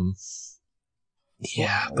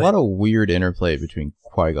 Yeah. A lot of weird interplay between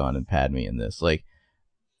Qui-Gon and Padme in this. Like,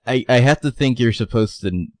 I have to think you're supposed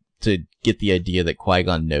to get the idea that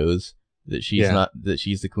Qui-Gon knows that she's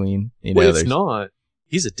the queen. You know, well, if not,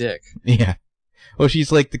 he's a dick. Yeah. Well,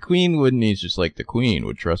 she's like, the queen wouldn't. He's just like, the queen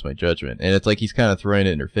would trust my judgment, and it's like he's kind of throwing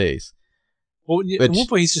it in her face. Well, at one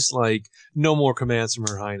point he's just like, no more commands from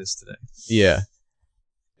Her Highness today. Yeah.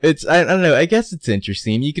 I don't know. I guess it's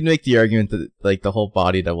interesting. You can make the argument that like the whole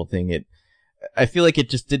body double thing. I feel like it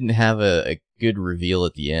just didn't have a good reveal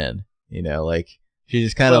at the end. You know, like she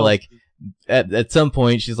just kind of like at some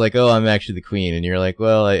point she's like, "Oh, I'm actually the queen," and you're like,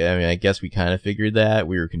 "Well, I mean, I guess we kind of figured that.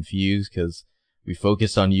 We were confused because we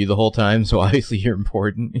focused on you the whole time, so obviously you're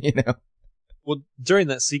important." You know. Well, during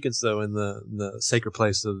that sequence though, in the sacred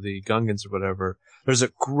place of the Gungans or whatever, there's a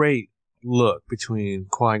great look between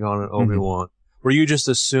Qui-Gon and Obi-Wan. Where you just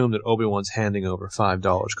assume that Obi-Wan's handing over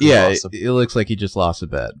 $5. Yeah, it looks like he just lost a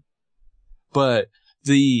bet. But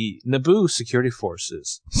the Naboo security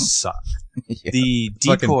forces suck. Yeah. The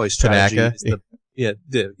decoy strategy is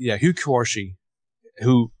Hugh Quarshie,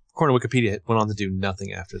 who, according to Wikipedia, went on to do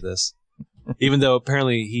nothing after this. Even though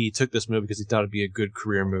apparently he took this move because he thought it'd be a good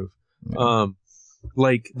career move. Yeah.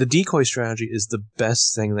 Like, the decoy strategy is the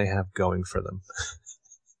best thing they have going for them.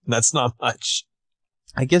 That's not much.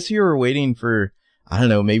 I guess you were waiting for, I don't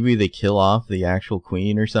know, maybe they kill off the actual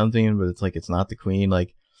queen or something, but it's like it's not the queen.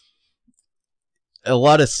 Like, a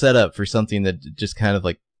lot of setup for something that just kind of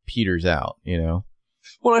like peters out, you know?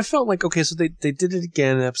 Well, I felt like, okay, so they did it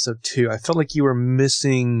again in episode 2. I felt like you were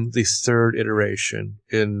missing the third iteration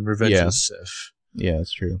in Revenge of the Sith. Yeah,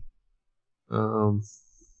 that's true.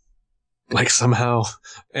 Like somehow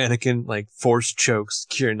Anakin like force chokes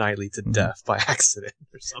Keira Knightley to death by accident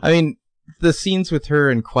or something. I mean, the scenes with her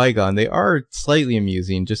and Qui-Gon, they are slightly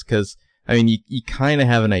amusing just because, I mean, you kind of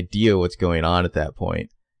have an idea what's going on at that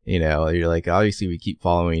point. You know, you're like, obviously we keep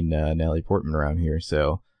following Natalie Portman around here,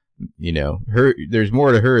 so, you know, there's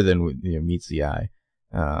more to her than meets the eye.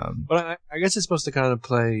 But I guess it's supposed to kind of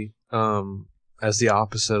play as the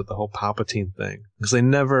opposite of the whole Palpatine thing, because they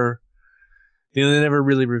never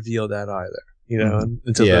really revealed that either, you know,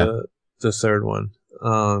 until the third one.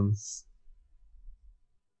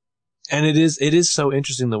 And it is so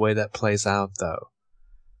interesting the way that plays out, though.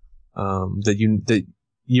 That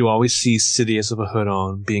you always see Sidious with a hood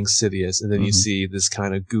on being Sidious, and then you see this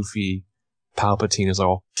kind of goofy Palpatine is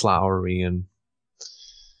all flowery and.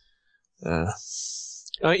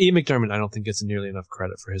 Ian McDiarmid, I don't think gets nearly enough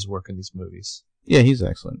credit for his work in these movies. Yeah, he's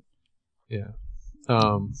excellent. Yeah.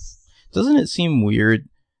 Doesn't it seem weird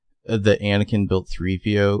that Anakin built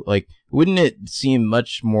 3PO? Like, wouldn't it seem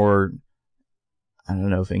much more, I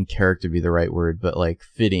don't know if in character be the right word, but like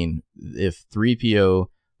fitting if 3PO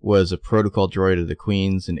was a protocol droid of the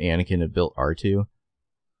Queen's and Anakin had built R2?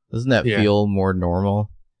 Doesn't that feel more normal?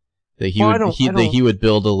 That he would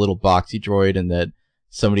build a little boxy droid and that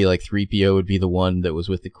somebody like 3PO would be the one that was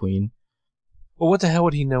with the Queen? Well, what the hell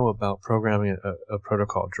would he know about programming a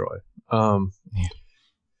protocol droid?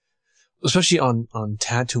 Especially on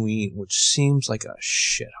Tatooine, which seems like a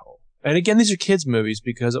shithole. And again, these are kids' movies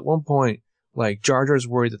because at one point, like, Jar Jar's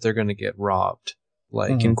worried that they're going to get robbed.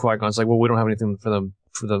 Like, and Qui-Gon's like, well, we don't have anything for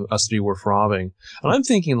us to be worth robbing. And I'm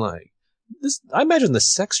thinking, like, I imagine the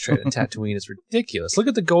sex trade at Tatooine is ridiculous. Look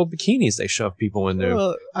at the gold bikinis they shove people into.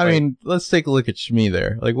 Well, I mean, let's take a look at Shmi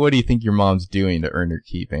there. Like, what do you think your mom's doing to earn her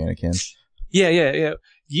keep, Anakin? Yeah.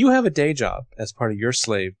 You have a day job as part of your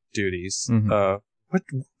slave duties.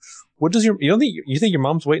 What does you think your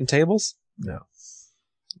mom's waiting tables? No.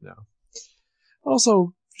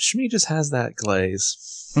 Also, Shmi just has that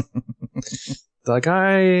glaze. Like,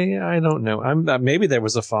 I don't know. Maybe there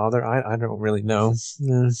was a father. I don't really know.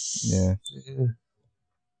 Yeah.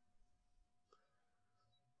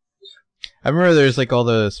 I remember there's like all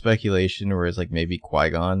the speculation where it's like maybe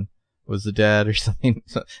Qui-Gon was the dad or something.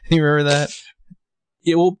 You remember that?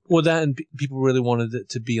 Yeah, well, that and people really wanted it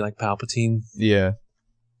to be like Palpatine. Yeah.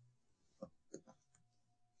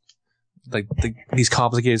 Like these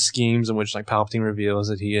complicated schemes in which like Palpatine reveals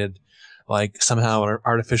that he had like somehow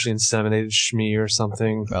artificially inseminated Shmi or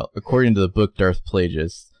something. Well, according to the book Darth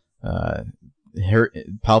Plagueis, Palpatine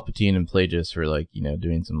and Plagueis were like, you know,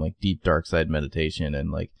 doing some like deep dark side meditation,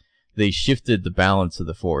 and like they shifted the balance of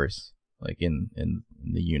the Force like in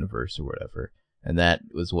the universe or whatever, and that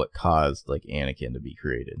was what caused like Anakin to be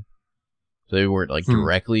created. So they weren't like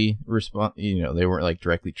directly they weren't like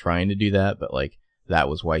directly trying to do that, but like that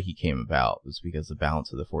was why he came about, was because the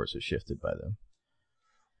balance of the Force was shifted by them.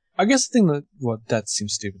 I guess the thing that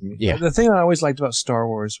seems stupid to me. Yeah. The thing I always liked about Star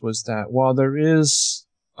Wars was that while there is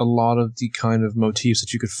a lot of the kind of motifs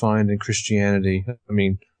that you could find in Christianity, I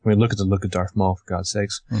mean, look at the look of Darth Maul, for God's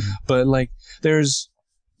sakes. But like, there's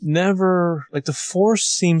never like the Force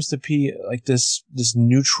seems to be like this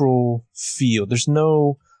neutral field. There's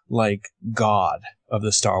no like God of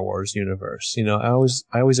the Star Wars universe. You know, I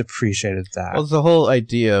always appreciated that. Well, it's the whole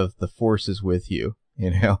idea of the Force is with you.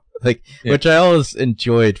 You know. Like, Yeah. which I always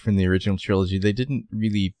enjoyed from the original trilogy. They didn't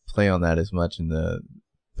really play on that as much in the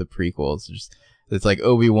prequels. It's like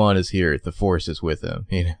Obi-Wan is here, the Force is with him.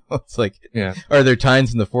 You know, it's like, Yeah. are there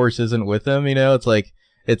times when the Force isn't with him? You know, it's like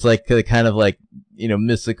the kind of like, you know,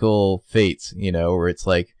 mystical fates. You know, where it's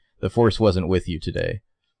like the Force wasn't with you today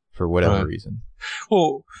for whatever reason.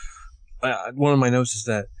 Well, one of my notes is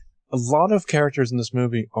that a lot of characters in this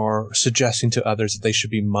movie are suggesting to others that they should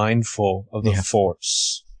be mindful of the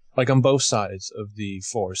Force. Like on both sides of the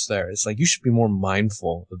Force there. It's like, you should be more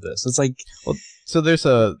mindful of this. It's like... Well, so there's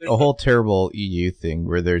a whole terrible EU thing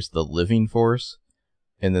where there's the living Force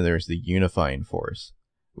and then there's the unifying Force,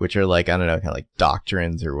 which are like, I don't know, kind of like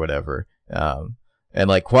doctrines or whatever. And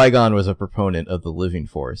like Qui-Gon was a proponent of the living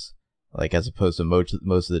Force, like as opposed to most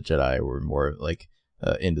of the Jedi were more like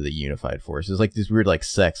into the unified Force. It was like this weird like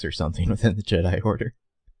sects or something within the Jedi Order.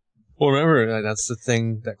 Well, remember, that's the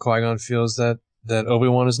thing that Qui-Gon feels that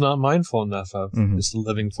Obi-Wan is not mindful enough of, this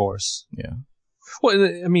living Force. Yeah. Well,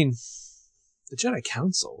 I mean, the Jedi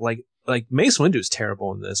Council, like Mace Windu is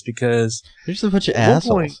terrible in this because there's just a bunch of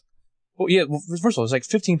assholes. First of all, there's like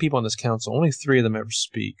 15 people on this council. Only 3 of them ever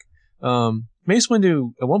speak. Mace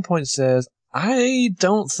Windu at one point says, I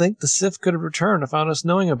don't think the Sith could have returned without us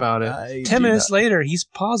knowing about it. 10 minutes later, he's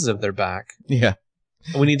positive they're back. Yeah.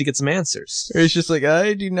 And we need to get some answers. It's just like,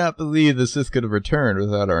 I do not believe the Sith could have returned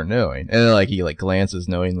without our knowing. And then, like, he like glances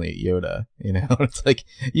knowingly at Yoda. You know, it's like,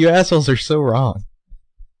 you assholes are so wrong.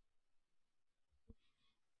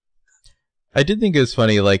 I did think it was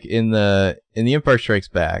funny, like in the Empire Strikes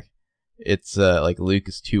Back, it's like Luke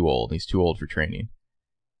is too old. He's too old for training.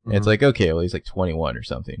 And it's like, okay, well, he's like 21 or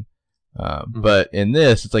something. But in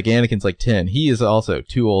this, it's like Anakin's like 10. He is also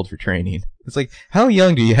too old for training. It's like, how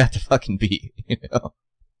young do you have to fucking be? You know?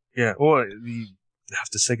 Yeah, or you have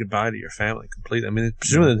to say goodbye to your family completely. I mean,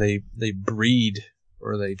 presumably they breed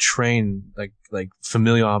or they train like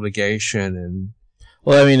familial obligation and.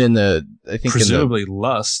 Well, I mean, I think presumably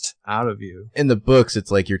lust out of you. In the books, it's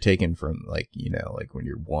like you're taken from like, you know, like when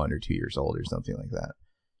you're 1 or 2 years old or something like that.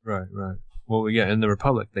 Right. Well, yeah, in the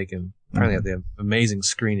Republic, they can apparently they have amazing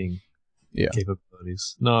screening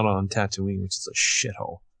capabilities. Not on Tatooine, which is a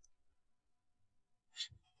shithole.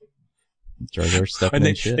 Jar Jar stepping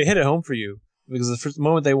in shit. They hit it home for you because the first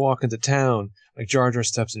moment they walk into town, like Jar Jar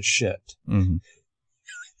steps in shit. Mm-hmm.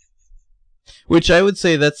 Which I would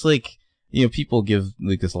say that's like, you know, people give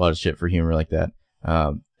Lucas a lot of shit for humor like that.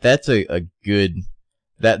 That's a good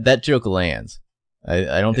that joke lands.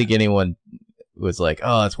 I don't think anyone was like,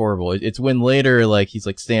 oh, that's horrible. It's when later, like, he's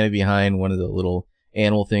like standing behind one of the little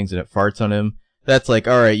animal things and it farts on him. That's like,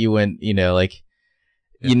 all right, you went, you know, like,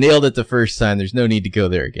 you nailed it the first time. There's no need to go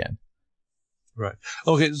there again. Right.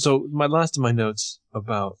 Okay, so my last of my notes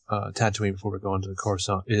about Tatooine before we go on to the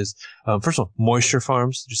Coruscant is, first of all, moisture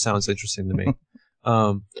farms. Just sounds interesting to me.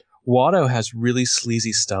 Watto has really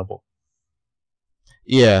sleazy stubble.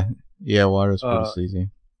 Yeah, Watto's pretty sleazy.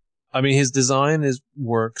 I mean, his design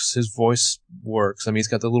works. His voice works. I mean, he's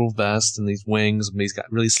got the little vest and these wings, but he's got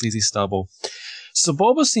really sleazy stubble.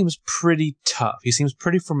 Sebulba seems pretty tough. He seems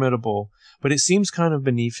pretty formidable, but it seems kind of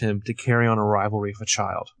beneath him to carry on a rivalry with a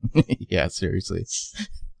child. Yeah, seriously.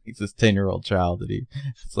 He's this 10-year-old child that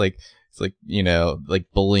it's like, you know, like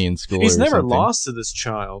bullying school. He's never lost to this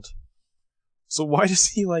child. So why does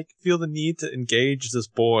he like feel the need to engage this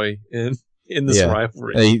boy in this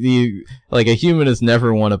rivalry? Like a human has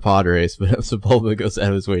never won a pod race, but Sebulba goes out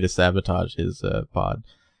of his way to sabotage his pod.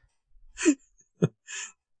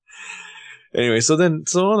 Anyway, so on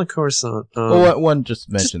the Coruscant. Well, one just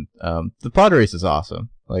mentioned, the pod race is awesome.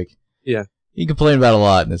 Like, yeah, you complain about a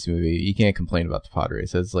lot in this movie. You can't complain about the pod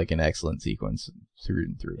race. It's like an excellent sequence through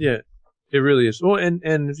and through. Yeah, it really is. Well, and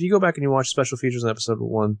if you go back and you watch special features in episode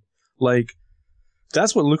 1, like,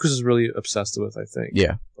 that's what Lucas is really obsessed with, I think.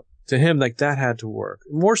 Yeah. To him, like, that had to work.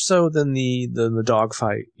 More so than the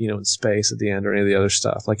dogfight, you know, in space at the end or any of the other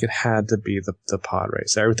stuff. Like, it had to be the pod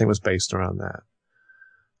race. Everything was based around that.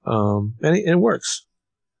 And it works.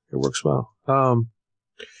 It works well. When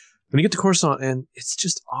you get to Coruscant, and it's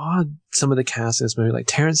just odd, some of the cast in this movie, like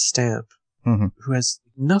Terrence Stamp, who has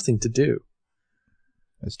nothing to do.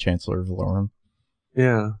 As Chancellor Valorum.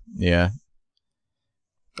 Yeah. Yeah.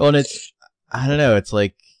 Well, and it's, I don't know, it's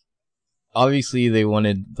like, obviously they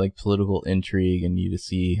wanted like political intrigue and you to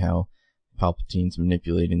see how Palpatine's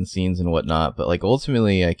manipulating the scenes and whatnot, but like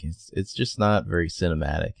ultimately, like, it's just not very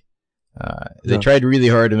cinematic. They tried really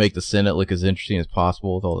hard to make the Senate look as interesting as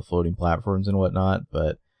possible with all the floating platforms and whatnot,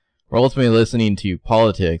 but we're ultimately listening to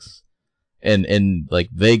politics and like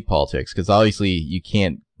vague politics, because obviously you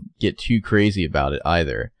can't get too crazy about it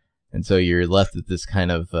either. And so you're left with this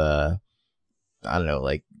kind of, I don't know,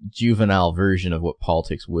 like juvenile version of what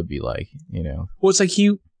politics would be like, you know. Well, it's like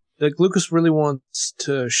Lucas really wants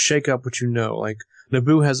to shake up what you know. Like,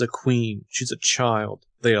 Naboo has a queen. She's a child.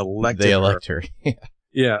 They elect her.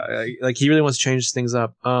 Yeah, like he really wants to change things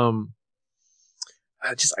up. I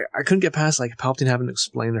couldn't get past like Palpatine having to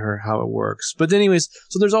explain to her how it works. But anyways,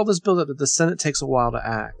 so there's all this build up that the Senate takes a while to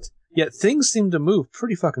act. Yet things seem to move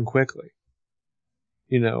pretty fucking quickly.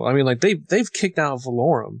 You know, I mean, like they've kicked out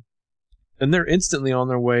Valorum, and they're instantly on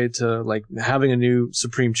their way to like having a new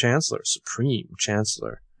Supreme Chancellor.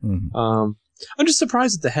 Mm-hmm. I'm just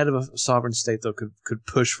surprised that the head of a sovereign state though could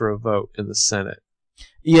push for a vote in the Senate.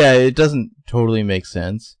 Yeah, it doesn't totally make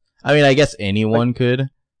sense. I mean, I guess anyone could,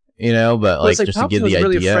 you know, but like just Palpatine to get the was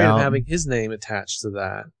really idea afraid out. of having his name attached to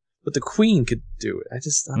that, but the Queen could do it. I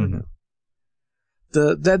don't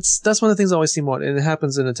know. That's one of the things I always seem odd, and it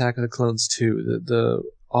happens in Attack of the Clones too. The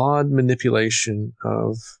odd manipulation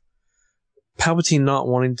of Palpatine not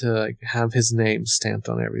wanting to like, have his name stamped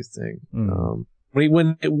on everything.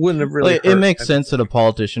 When it wouldn't have really. It makes sense that a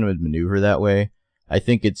politician would maneuver that way. I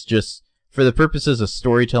think it's just for the purposes of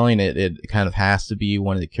storytelling, it kind of has to be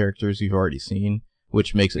one of the characters you've already seen,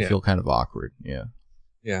 which makes it feel kind of awkward. Yeah.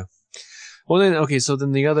 Yeah. Well then, okay. So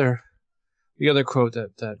then the other quote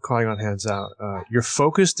that Qui-Gon hands out: "Your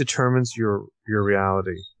focus determines your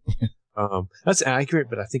reality." That's accurate,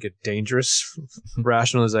 but I think a dangerous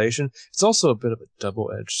rationalization. It's also a bit of a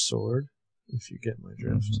double-edged sword, if you get my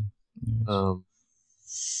drift. Mm-hmm.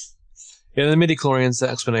 Yes. Yeah, the midi-chlorians, the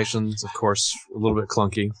explanations, of course, a little bit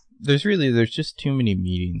clunky. There's just too many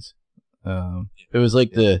meetings. It was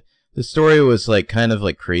like the story was like kind of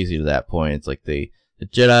like crazy to that point. It's like the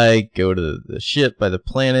Jedi go to the ship by the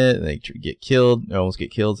planet and they almost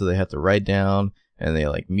get killed, so they have to ride down and they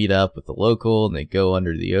like meet up with the local and they go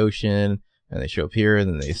under the ocean and they show up here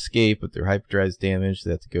and then they escape with their hyperdrives damaged.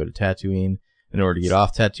 They have to go to Tatooine. In order to get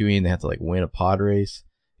off Tatooine, they have to like win a pod race,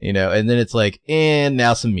 you know, and then it's like, and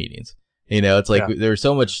now some meetings, you know, it's like there's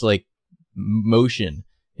so much like motion,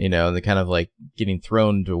 you know, and they kind of like getting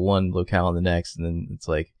thrown to one locale and the next. And then it's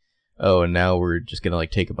like, oh, and now we're just going to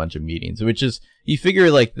like take a bunch of meetings, which is, you figure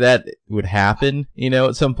like that would happen, you know,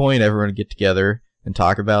 at some point, everyone would get together and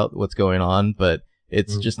talk about what's going on, but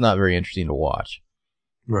it's just not very interesting to watch.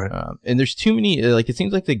 Right. And there's too many, like, it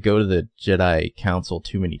seems like they go to the Jedi Council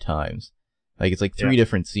too many times. Like, it's like 3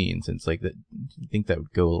 different scenes, and it's like that. You think that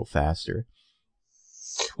would go a little faster.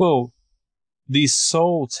 Well, the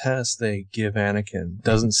soul test they give Anakin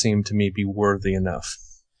doesn't seem to me be worthy enough.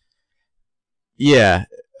 Yeah.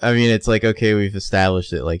 I mean, it's like, okay, we've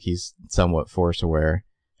established it, like, he's somewhat Force aware,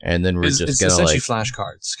 and then we're just gonna, essentially like...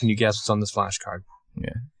 flashcards. Can you guess what's on this flashcard?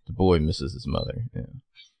 Yeah. The boy misses his mother. Yeah.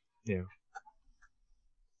 Yeah.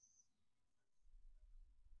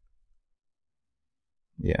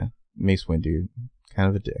 Yeah. Mace Windu, kind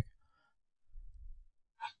of a dick.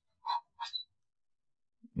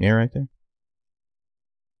 Yeah, right there.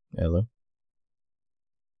 Hello.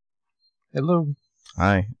 Hello.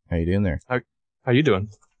 Hi. How you doing there? How you doing?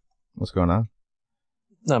 What's going on?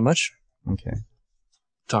 Not much. Okay.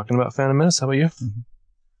 Talking about Phantom Menace. How about you?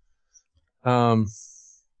 Mm-hmm.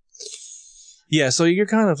 Yeah, so you're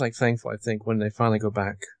kind of like thankful, I think, when they finally go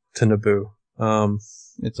back to Naboo.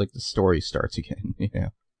 It's like the story starts again, you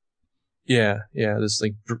know? Yeah, this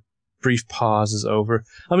like brief pause is over.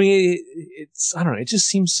 I mean, it's I don't know. It just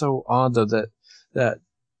seems so odd though that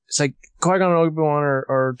it's like Qui-Gon and Obi-Wan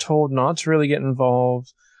are told not to really get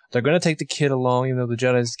involved. They're going to take the kid along, even though the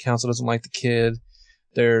Jedi's Council doesn't like the kid.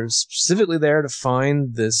 They're specifically there to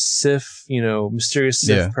find this Sith, mysterious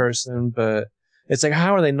Sith person, but it's like,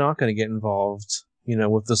 how are they not going to get involved,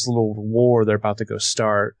 with this little war they're about to go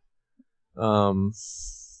start? Well,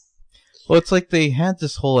 it's like they had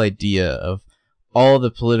this whole idea of all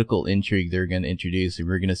the political intrigue they're going to introduce, and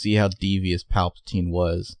we're going to see how devious Palpatine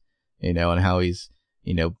was, and how he's,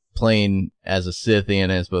 playing as a Sith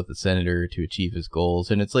and as both a senator to achieve his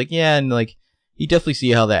goals. And it's like, yeah, and like, you definitely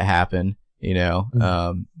see how that happened, Mm-hmm.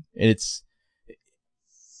 And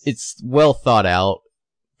it's well thought out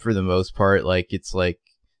for the most part. Like, it's like,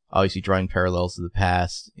 obviously drawing parallels to the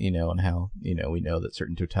past, and how, we know that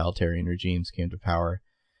certain totalitarian regimes came to power.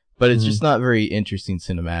 But it's just not very interesting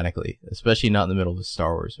cinematically, especially not in the middle of a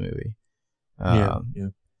Star Wars movie. Yeah.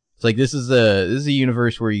 It's like, this is a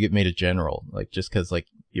universe where you get made a general, like, just because, like,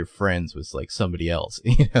 you're friends with, like, somebody else,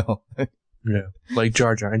 Yeah. Like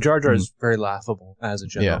Jar Jar. And Jar Jar is very laughable as a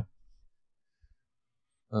general. Yeah.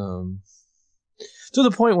 To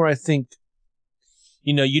the point where I think,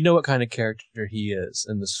 you know what kind of character he is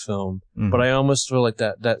in this film, but I almost feel like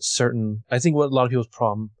that certain, I think what a lot of people's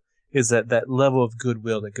problem is that level of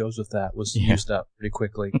goodwill that goes with that was used up pretty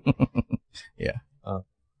quickly. Yeah.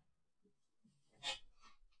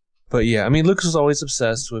 But yeah, I mean, Lucas was always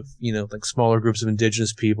obsessed with, like smaller groups of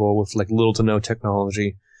indigenous people with like little to no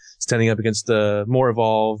technology, standing up against the more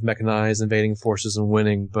evolved, mechanized invading forces and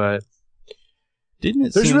winning. But didn't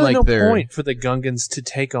it there's seem really like no point for the Gungans to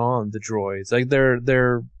take on the droids. Like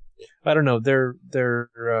their I don't know, their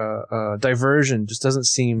diversion just doesn't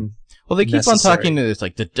seem. Well, they keep necessary. on talking to this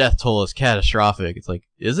like the death toll is catastrophic. It's like,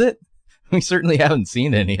 is it? We certainly haven't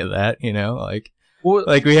seen any of that,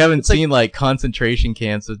 Like we haven't seen like concentration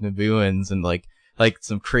camps of Nabooans and like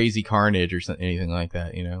some crazy carnage or something, anything like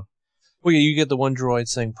that, Well, yeah, you get the one droid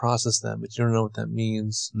saying process them, but you don't know what that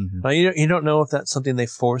means. Mm-hmm. You don't know if that's something they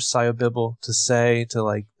forced Saya Bibble to say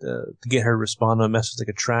to get her to respond to a message they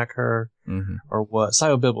could track her, or what.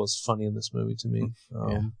 Saya Bibble is funny in this movie to me.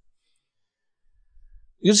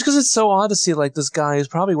 Just because it's so odd to see like this guy who's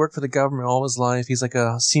probably worked for the government all his life. He's like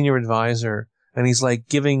a senior advisor, and he's like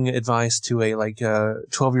giving advice to a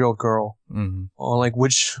 12-year-old girl on like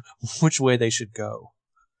which way they should go.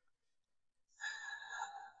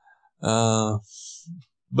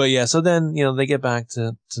 But yeah, so then, they get back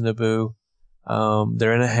to Naboo.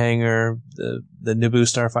 They're in a hangar, the Naboo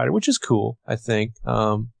starfighter, which is cool, I think.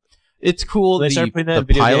 It's cool. They start putting that in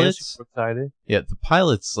video games, super excited. Yeah, the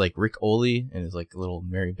pilots, like Rick Oley and his like little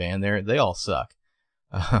merry band there, they all suck.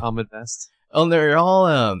 Ahmed Best. Oh, they're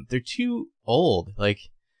all, they're too old. Like,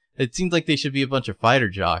 it seems like they should be a bunch of fighter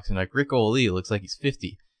jocks, and like Rick Oley looks like he's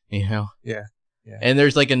 50, Yeah. Yeah. And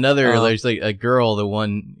there's like another, there's like a girl, the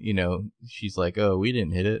one, she's like, oh, we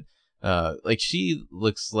didn't hit it. Like she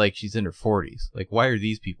looks like she's in her 40s. Like, why are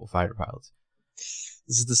these people fighter pilots?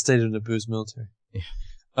 This is the state of Naboo's military. Yeah.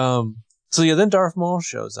 So yeah, then Darth Maul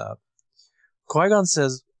shows up. Qui-Gon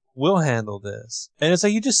says, we'll handle this. And it's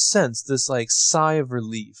like, you just sense this like sigh of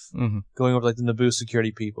relief going over like the Naboo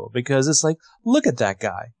security people, because it's like, look at that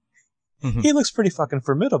guy. He looks pretty fucking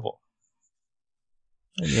formidable.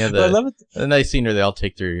 Yeah, the nice scene where they all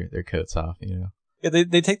take their coats off, Yeah,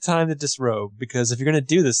 they take time to disrobe, because if you're going to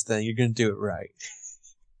do this thing, you're going to do it right.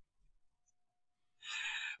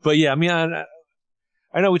 But yeah, I mean, I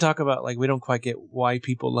know we talk about, like, we don't quite get why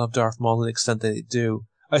people love Darth Maul to the extent that they do.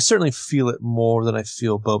 I certainly feel it more than I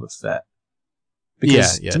feel Boba Fett.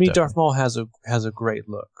 Because to me, definitely. Darth Maul has a great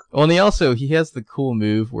look. Well, and he has the cool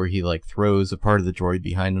move where he, like, throws a part of the droid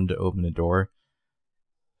behind him to open a door.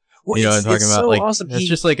 Well, you know what I'm talking about? So like, awesome. It's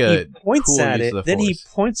just like a he points cool at use it, of the then Force. he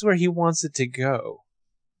points where he wants it to go.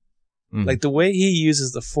 Like, the way he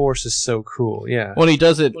uses the Force is so cool, yeah. Well, he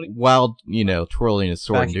does it while, twirling his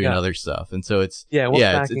sword and doing up. other stuff. And so it's,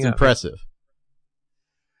 it's impressive.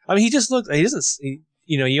 I mean, he doesn't,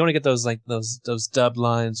 you only get those, like, those dubbed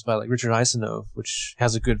lines by, like, Richard Isanove, which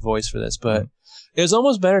has a good voice for this, but it was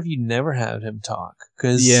almost better if you never had him talk,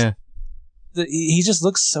 because he just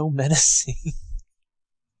looks so menacing.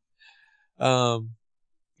 The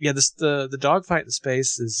dogfight in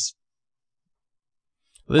space is.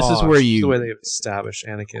 This is where the way they established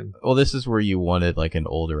Anakin. Well, this is where you wanted like an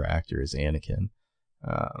older actor as Anakin.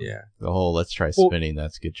 The whole let's try spinning.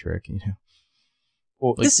 That's a good trick,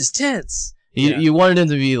 Well, like, this is tense. You wanted him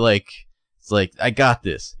to be like, it's like I got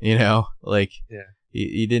this, Like,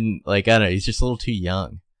 he didn't like. I don't know. He's just a little too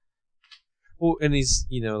young. Well, and he's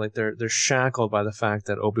like they're shackled by the fact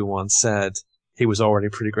that Obi-Wan said he was already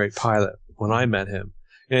a pretty great pilot when I met him.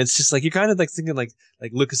 And it's just like, you're kind of like thinking like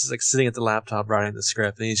Lucas is like sitting at the laptop writing the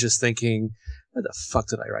script, and he's just thinking, why the fuck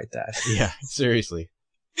did I write that? Yeah, seriously.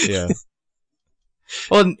 Yeah.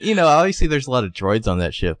 Well, obviously there's a lot of droids on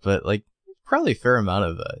that ship, but like probably a fair amount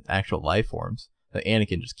of actual life forms that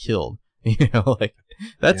Anakin just killed. Like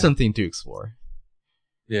that's something to explore.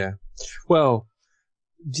 Yeah. Well,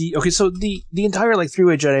 the entire like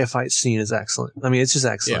three-way Jedi fight scene is excellent. I mean, it's just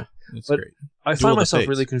excellent. Yeah, it's great. I find myself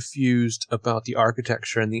really confused about the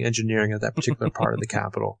architecture and the engineering of that particular part of the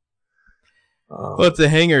Capitol. Well, it's the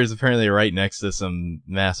hangar is apparently right next to some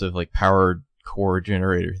massive like power core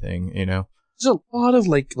generator thing. There's a lot of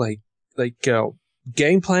like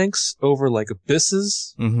gangplanks over like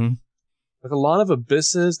abysses. Like a lot of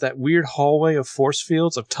abysses. That weird hallway of force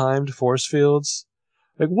fields, of timed force fields.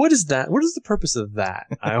 Like, what is that? What is the purpose of that?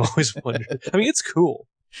 I always wondered. I mean, it's cool.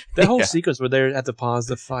 That whole sequence where they had to pause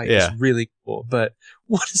the fight is really cool, but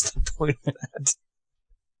what is the point of that?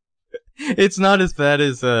 It's not as bad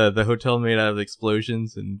as the hotel made out of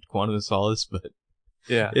explosions and Quantum of Solace, but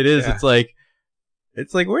it is. Yeah.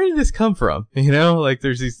 It's like where did this come from? Like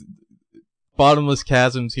there's these bottomless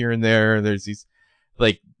chasms here and there. There's these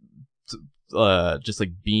like just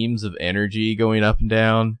like beams of energy going up and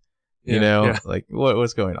down. Like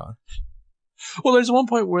what's going on? Well, there's one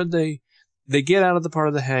point where they they get out of the part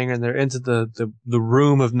of the hangar and they're into the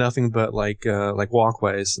room of nothing but like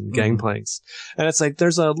walkways and gangplanks. And it's like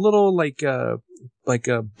there's a little like a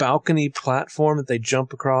balcony platform that they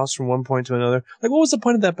jump across from one point to another. Like, what was the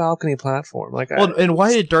point of that balcony platform? Like, and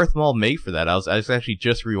why did Darth Maul make for that? I was actually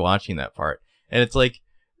just rewatching that part, and it's like,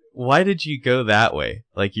 why did you go that way?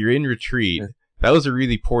 Like, you're in retreat. That was a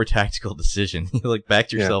really poor tactical decision. You like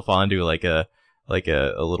backed yourself onto like a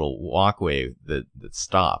little walkway that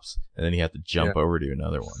stops, and then you have to jump over to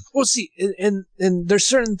another one. Well, see, and there's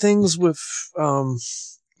certain things with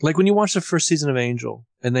like when you watch the first season of Angel,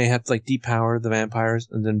 and they have to like depower the vampires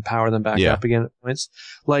and then power them back up again at points.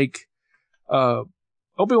 Like,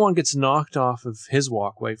 Obi-Wan gets knocked off of his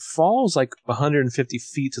walkway, falls like 150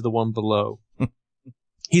 feet to the one below.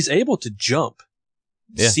 He's able to jump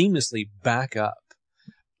seamlessly back up,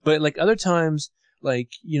 but like other times. Like,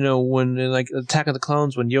 you know, when in like Attack of the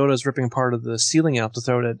Clones, when Yoda's ripping part of the ceiling out to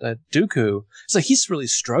throw it at Dooku, it's like he's really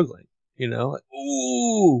struggling, you know? Like,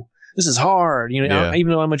 ooh, this is hard. You know,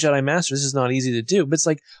 even though I'm a Jedi Master, this is not easy to do. But it's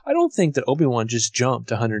like, I don't think that Obi-Wan just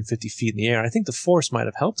jumped 150 feet in the air. I think the Force might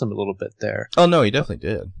have helped him a little bit there. Oh, no, he definitely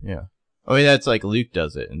did. Yeah. I mean, that's like Luke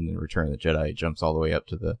does it in Return of the Jedi. He jumps all the way up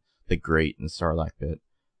to the grate in the Sarlacc pit.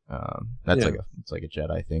 That's like a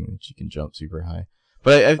Jedi thing that you can jump super high.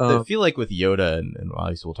 But I feel like with Yoda, and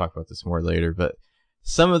obviously we'll talk about this more later, but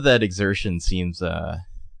some of that exertion seems, I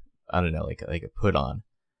don't know, like a put on.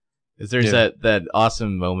 Because there's that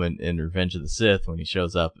awesome moment in Revenge of the Sith when he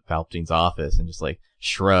shows up at Palpatine's office and just like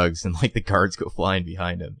shrugs and like the guards go flying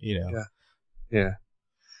behind him, you know? Yeah.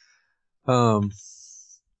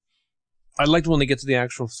 I liked when they get to the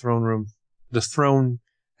actual throne room. The throne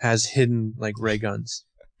has hidden like ray guns.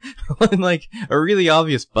 And like a really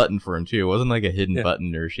obvious button for him too. It wasn't like a hidden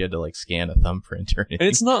button or she had to like scan a thumbprint or anything. And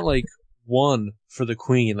it's not like one for the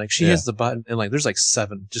queen. Like she hits the button and like there's like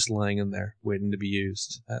 7 just lying in there waiting to be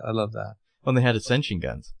used. I love that. Well, they had ascension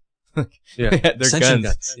guns. Their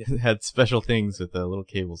guns had special things with the little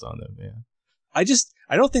cables on them. Yeah. I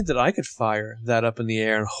don't think that I could fire that up in the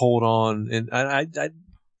air and hold on. And I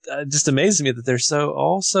just amazes me that they're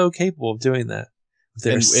all so capable of doing that.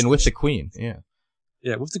 And with the queen. Yeah.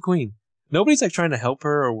 Yeah, with the queen. Nobody's like trying to help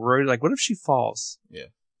her or worried. Like, what if she falls? Yeah.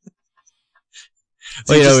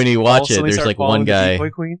 Well, you know, when you watch it, there's like one guy.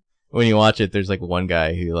 When you watch it, there's like one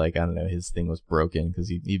guy who, like, I don't know, his thing was broken because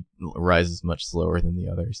he rises much slower than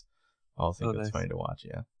the others. I also think it's funny to watch.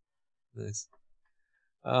 Yeah. Nice.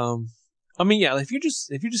 I mean, yeah. If you're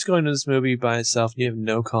just going to this movie by itself, and you have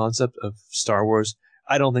no concept of Star Wars.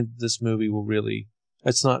 I don't think this movie will really.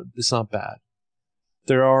 It's not bad.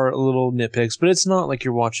 There are little nitpicks, but it's not like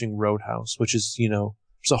you're watching Roadhouse, which is, you know,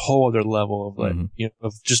 there's a whole other level of like, you know,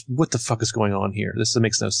 of just what the fuck is going on here. This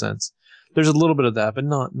makes no sense. There's a little bit of that, but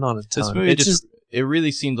not a ton. This movie it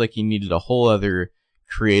really seemed like you needed a whole other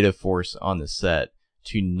creative force on the set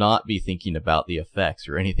to not be thinking about the effects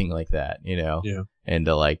or anything like that, you know? Yeah. And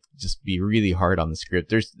to like just be really hard on the script.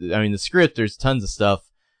 The script, there's tons of stuff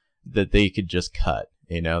that they could just cut,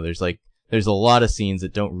 you know? There's a lot of scenes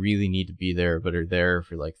that don't really need to be there, but are there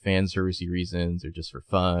for like fan servicey reasons or just for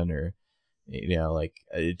fun or, you know, like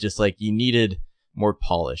just like you needed more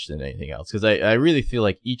polish than anything else. Cause I really feel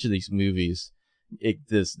like each of these movies,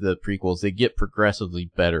 the prequels, they get progressively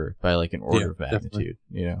better by like an order of magnitude, definitely.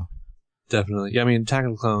 You know? Definitely. Yeah. I mean, Attack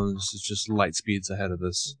of the Clones is just light speeds ahead of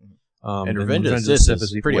this. And Revenge of the Sith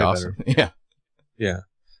is pretty awesome. Yeah. Yeah.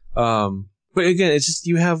 But again, it's just,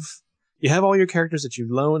 you have all your characters that you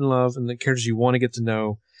know and love and the characters you want to get to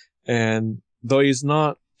know. And though he's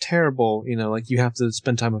not terrible, you know, like you have to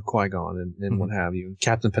spend time with Qui-Gon and what have you, and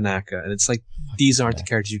Captain Panaka. And it's like, these aren't the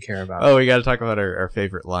characters you care about. Oh, we got to talk about our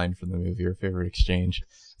favorite line from the movie, our favorite exchange.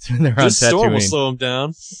 It's when they're on Tatooine. This storm will slow him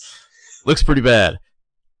down. Looks pretty bad.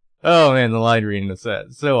 Oh man, the line reading is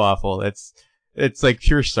so awful. It's like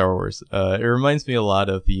pure Star Wars. It reminds me a lot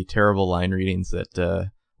of the terrible line readings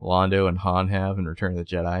that Lando and Han have in Return of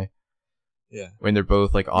the Jedi. Yeah. When they're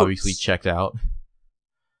both like obviously checked out.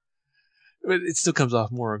 But it still comes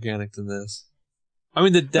off more organic than this. I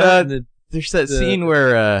mean, there's that scene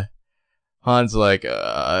where Han's like,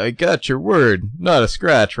 I got your word, not a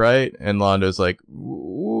scratch, right? And Lando's like,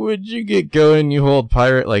 would you get going, you old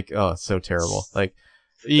pirate? Like, oh, it's so terrible. Like,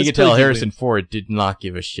 you can tell Harrison Ford did not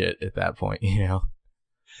give a shit at that point, you know?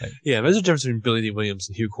 Like, yeah, there's a difference between Billy D. Williams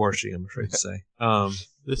and Hugh Corsi, I'm afraid to say.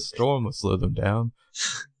 This storm will slow them down.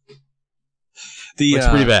 Looks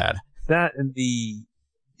pretty bad. That and the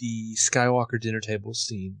Skywalker dinner table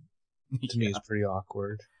scene to me is pretty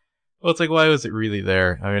awkward. Well, it's like, why was it really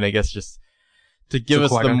there? I mean, I guess just to give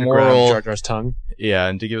us the moral, Jar Jar's tongue. Yeah,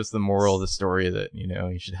 and to give us the moral of the story that, you know,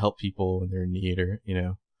 you should help people when they're in need, or, you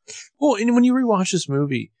know. Well, and when you rewatch this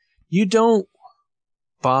movie, you don't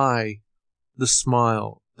buy the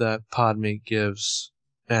smile that Padme gives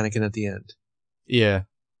Anakin at the end. Yeah.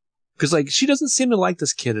 Because, like, she doesn't seem to like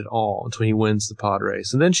this kid at all until he wins the pod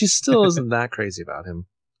race. And then she still isn't that crazy about him.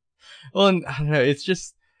 Well, and I don't know, it's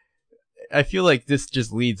just, I feel like this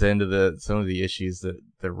just leads into some of the issues that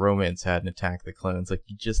the romance had in Attack of the Clones. Like,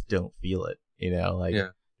 you just don't feel it, you know? Like,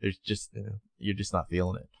 there's just, you're just not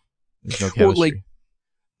feeling it. There's no chemistry. Well, like,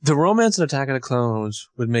 the romance in Attack of the Clones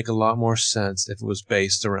would make a lot more sense if it was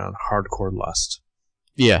based around hardcore lust.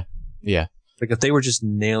 Yeah, yeah. Like, if they were just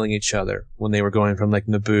nailing each other when they were going from, like,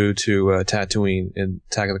 Naboo to Tatooine in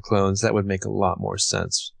Attack of the Clones, that would make a lot more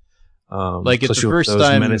sense. Like, at the first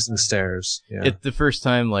time, menacing stares. Yeah. At the first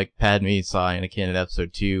time, like, Padme saw Anakin in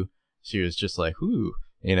Episode 2, she was just like, "Ooh,"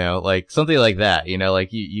 you know, like something like that. You know, like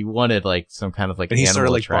you wanted like some kind of like. And he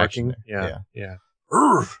started like barking. Yeah.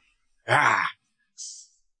 Or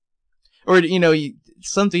you know,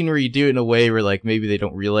 something where you do it in a way where like maybe they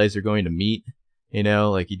don't realize they're going to meet. You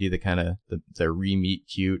know, like you do the kind of the re-meet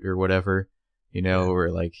cute or whatever. You know,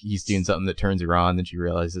 or like he's doing something that turns her on, then she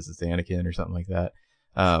realizes it's Anakin or something like that.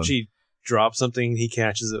 She drops something, he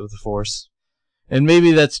catches it with the Force. And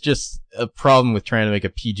maybe that's just a problem with trying to make a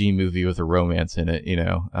PG movie with a romance in it, you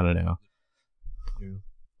know? I don't know. Yeah.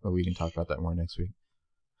 But we can talk about that more next week.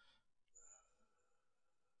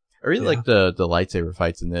 I really like the lightsaber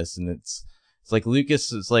fights in this, and it's like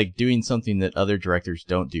Lucas is like doing something that other directors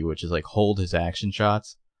don't do, which is like hold his action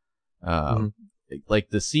shots. Like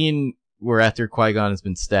the scene where after Qui-Gon has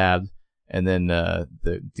been stabbed, and then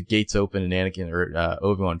the gates open and Anakin or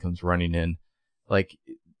Obi-Wan comes running in, like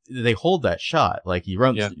they hold that shot, like he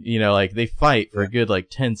runs, you know, like they fight for a good like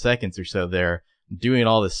 10 seconds or so there, doing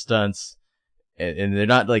all the stunts, and they're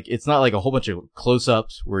not like, it's not like a whole bunch of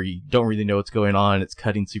close-ups where you don't really know what's going on. It's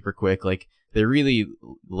cutting super quick. Like they really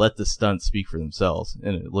let the stunts speak for themselves,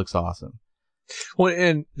 and it looks awesome. Well,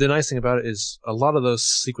 and the nice thing about it is a lot of those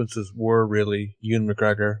sequences were really Ewan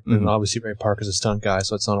McGregor, and obviously Ray Park is a stunt guy,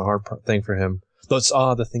 so it's not a hard thing for him. Though it's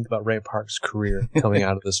odd to think about Ray Park's career coming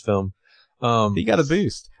out of this film. He got a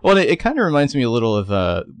boost. Well, it kind of reminds me a little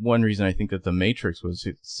of one reason I think that The Matrix was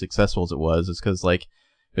as successful as it was is because like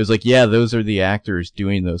it was like, yeah, those are the actors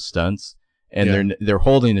doing those stunts, and they're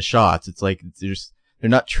holding the shots. It's like they're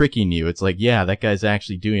not tricking you. It's like, yeah, that guy's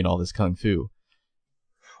actually doing all this kung fu.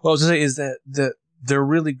 Well, I was going to say is that they're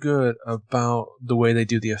really good about the way they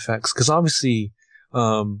do the effects. Because obviously,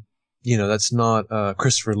 you know, that's not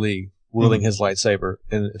Christopher Lee wielding his lightsaber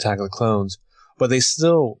in Attack of the Clones. But they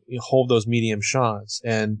still hold those medium shots,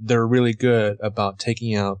 and they're really good about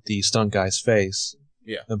taking out the stunt guy's face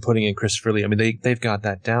and putting in Christopher Lee. I mean, they've got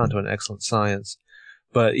that down to an excellent science.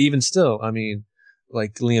 But even still, I mean,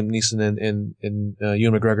 like Liam Neeson and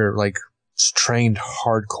Ewan McGregor, like trained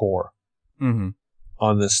hardcore.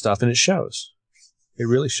 On this stuff, and it shows. It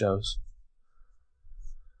really shows.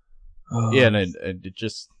 Yeah, and it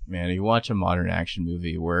just, man, you watch a modern action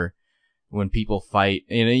movie where when people fight,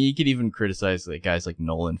 you know, you could even criticize like guys like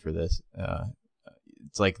Nolan for this.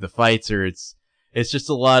 It's like the fights are, it's just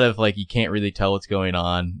a lot of like, you can't really tell what's going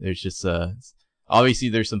on. There's just, obviously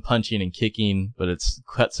there's some punching and kicking, but it's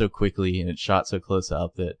cut so quickly and it's shot so close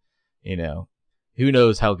up that, you know, who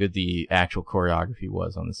knows how good the actual choreography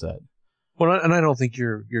was on the set. Well, and I don't think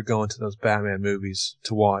you're going to those Batman movies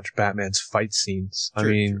to watch Batman's fight scenes. I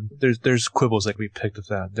mean, there's quibbles that we picked with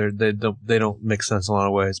that. They don't make sense in a lot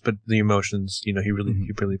of ways, but the emotions, you know, he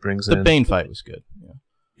really brings in. The Bane fight was good.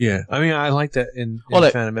 Yeah. I mean, I like that in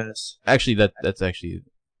Phantom Menace. Actually, that's actually,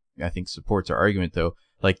 I think, supports our argument though.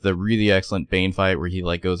 Like the really excellent Bane fight where he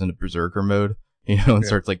like goes into berserker mode, you know, and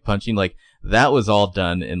starts like punching. Like that was all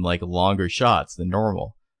done in like longer shots than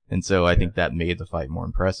normal, and so I think that made the fight more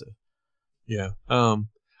impressive. Yeah.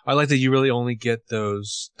 I like that you really only get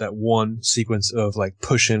that one sequence of like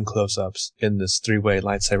push-in close-ups in this 3-way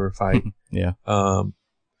lightsaber fight.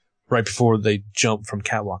 Right before they jump from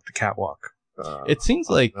catwalk to catwalk. It seems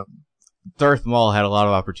like Darth Maul had a lot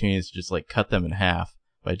of opportunities to just like cut them in half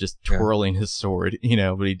by just twirling his sword, you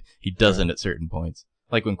know, but he doesn't at certain points.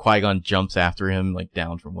 Like when Qui-Gon jumps after him, like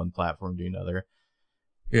down from one platform to another.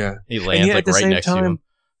 Yeah. He lands like right next to him.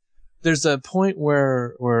 There's a point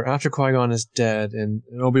where after Qui-Gon is dead and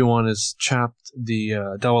Obi-Wan has chopped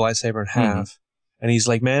the double lightsaber in half, and he's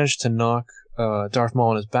like managed to knock Darth Maul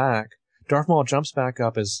on his back. Darth Maul jumps back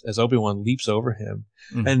up as Obi-Wan leaps over him.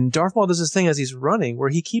 And Darth Maul does this thing as he's running where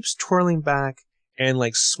he keeps twirling back and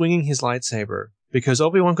like swinging his lightsaber because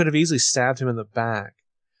Obi-Wan could have easily stabbed him in the back.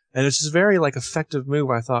 And it's just very like effective move,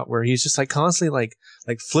 I thought, where he's just like constantly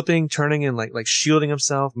like flipping, turning, and like shielding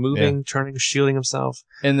himself, moving, turning, shielding himself.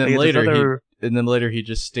 And then later and then later he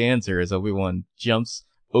just stands there as Obi-Wan jumps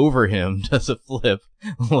over him, does a flip,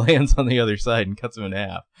 lands on the other side, and cuts him in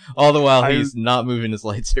half. All the while he's not moving his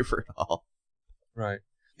lightsaber at all. Right.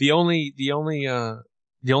 The only bit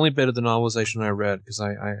of the novelization I read, because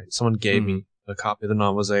someone gave me a copy of the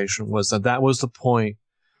novelization, was that was the point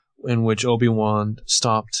in which Obi-Wan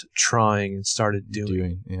stopped trying and started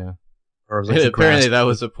doing. Yeah. Or like apparently that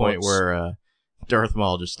was the point where Darth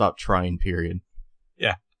Maul just stopped trying, period.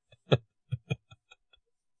 Yeah.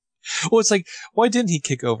 Well, it's like, why didn't he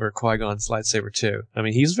kick over Qui-Gon's lightsaber too? I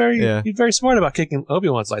mean, he's very smart about kicking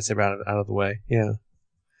Obi-Wan's lightsaber out of the way. Yeah.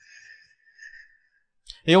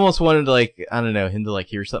 He almost wanted to, like, I don't know, him to like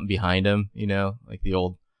hear something behind him, you know, like the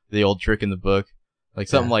old trick in the book, like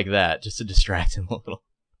something like that, just to distract him a little.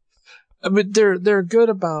 But they're good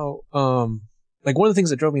about like one of the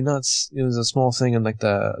things that drove me nuts. It was a small thing in like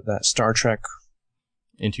that Star Trek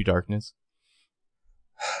Into Darkness.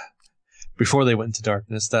 Before they went into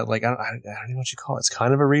darkness, that like I don't know what you call it. It's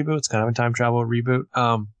kind of a reboot. It's kind of a time travel reboot.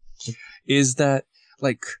 Is that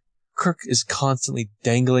like Kirk is constantly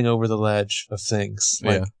dangling over the ledge of things,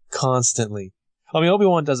 like constantly. I mean,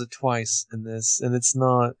 Obi-Wan does it twice in this, and it's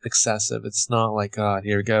not excessive. It's not like, God,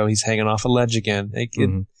 here we go, he's hanging off a ledge again.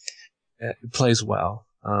 It plays well.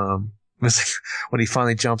 When he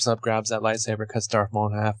finally jumps up, grabs that lightsaber, cuts Darth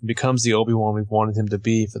Maul in half, and becomes the Obi-Wan we've wanted him to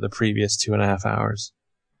be for the previous 2.5 hours.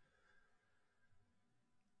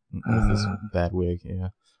 With this bad wig, yeah.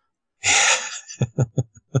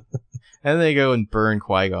 And they go and burn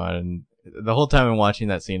Qui-Gon, and the whole time I'm watching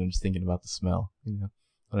that scene, I'm just thinking about the smell. You know,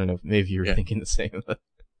 I don't know, maybe you were thinking the same.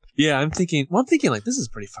 Yeah, I'm thinking like this is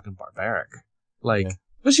pretty fucking barbaric. Like,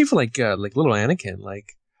 especially for like little Anakin.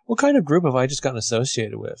 Like, what kind of group have I just gotten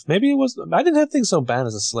associated with? Maybe it was I didn't have things so bad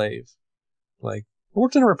as a slave. Like, I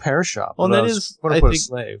worked in a repair shop. Well, that is, I think, a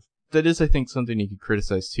slave. That is, I think, something you could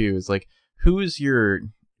criticize too. Is like, who's your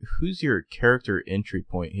character entry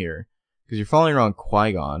point here? Because you're following around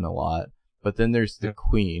Qui-Gon a lot, but then there's the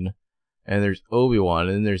Queen, and there's Obi-Wan,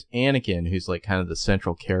 and then there's Anakin, who's like kind of the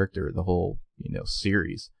central character of the whole,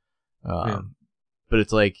 series. But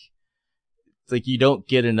it's like you don't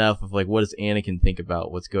get enough of like, what does Anakin think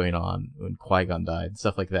about what's going on when Qui-Gon died and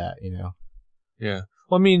stuff like that, Yeah.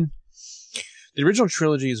 Well, I mean, the original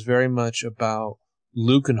trilogy is very much about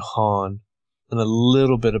Luke and Han, and a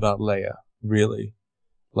little bit about Leia, really.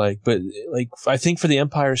 Like, but like, I think for the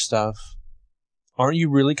Empire stuff, aren't you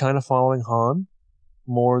really kind of following Han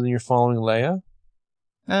more than you're following Leia?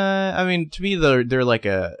 I mean, to me, they're like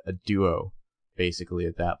a duo, basically,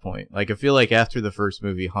 at that point. Like, I feel like after the first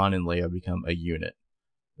movie, Han and Leia become a unit.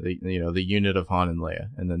 The unit of Han and Leia,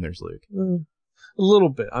 and then there's Luke. A little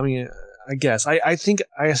bit. I mean, I guess. I think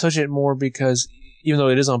I associate it more because even though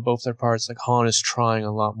it is on both their parts, like Han is trying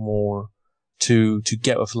a lot more to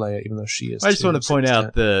get with Leia, even though she is. I just want to point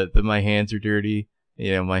out the my hands are dirty.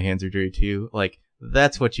 My hands are dirty too. Like,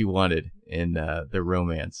 that's what you wanted in the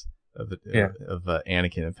romance of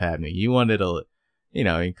Anakin and Padme. You wanted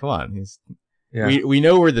come on. We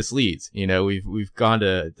know where this leads. We've gone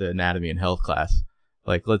to the anatomy and health class.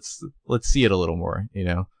 Like, let's see it a little more.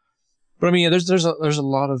 But I mean, there's a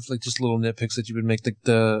lot of like just little nitpicks that you would make.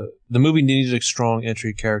 The movie needed a strong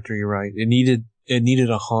entry character. You're right. It needed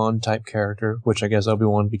a Han type character, which I guess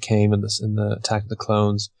Obi-Wan became in the Attack of the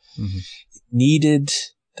Clones. Mm-hmm. It needed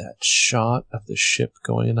that shot of the ship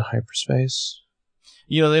going into hyperspace.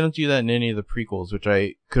 They don't do that in any of the prequels, which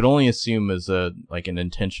I could only assume is an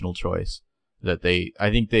intentional choice. That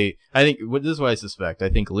this is what I suspect. I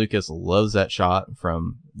think Lucas loves that shot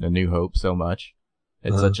from A New Hope so much.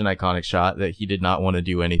 It's such an iconic shot that he did not want to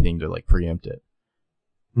do anything to like preempt it.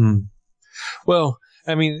 Well,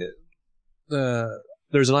 I mean,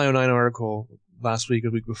 there's an IO9 article last week or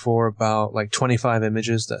the week before about like 25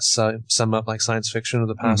 images that sum up like science fiction of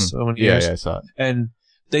the past so many years. Yeah, I saw it. And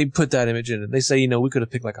they put that image in, and they say, we could have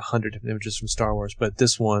picked like 100 different images from Star Wars, but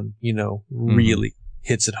this one, really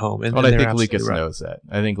hits it home. And I think Lucas knows that.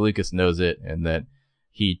 I think Lucas knows it, and that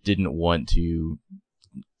he didn't want to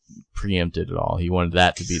preempt it at all. He wanted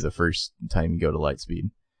that to be the first time you go to Lightspeed.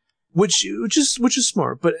 Which is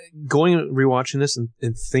smart, but going and rewatching this and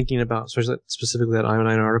thinking about, specifically that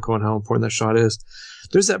IO9 article and how important that shot is,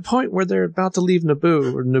 there's that point where they're about to leave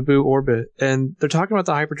Naboo orbit, and they're talking about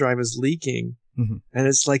the hyperdrive is leaking, and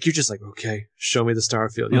it's like you're just like, okay, show me the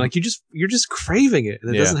starfield. Like you're just craving it,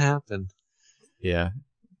 and it doesn't happen. Yeah.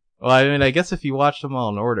 Well, I mean, I guess if you watch them all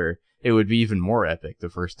in order, it would be even more epic the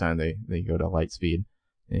first time they go to Lightspeed,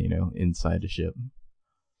 inside the ship.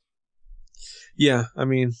 Yeah, I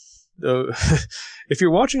mean, if you're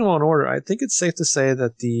watching Law and Order, I think it's safe to say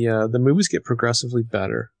that the movies get progressively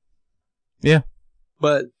better. Yeah,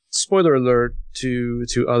 but spoiler alert to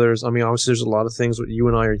others. I mean, obviously, there's a lot of things that you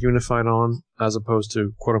and I are unified on, as opposed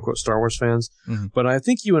to quote unquote Star Wars fans. Mm-hmm. But I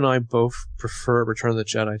think you and I both prefer Return of the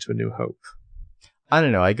Jedi to A New Hope. I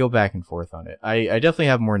don't know. I go back and forth on it. I definitely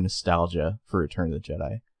have more nostalgia for Return of the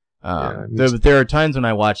Jedi. There are times when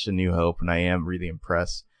I watch A New Hope and I am really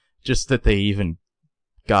impressed, just that they even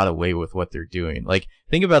got away with what they're doing. Like,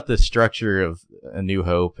 think about the structure of A New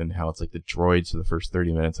Hope and how it's like the droids for the first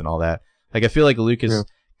 30 minutes and all that. Like, I feel like Lucas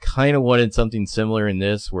kind of wanted something similar in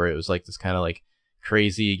this, where it was like this kind of like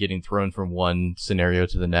crazy getting thrown from one scenario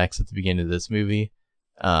to the next at the beginning of this movie.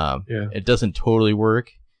 It doesn't totally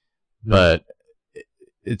work, but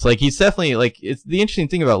it's like he's definitely like, it's the interesting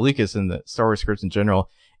thing about Lucas and the Star Wars scripts in general.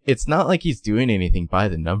 It's not like he's doing anything by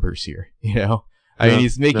the numbers here, you know? I mean,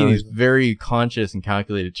 he's making these very conscious and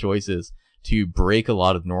calculated choices to break a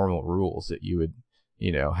lot of normal rules that you would,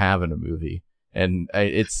 you know, have in a movie. And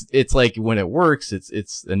it's like when it works,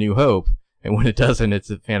 it's A New Hope, and when it doesn't,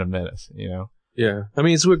 it's a Phantom Menace, you know? Yeah. I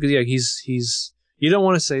mean, it's weird because, he's, you don't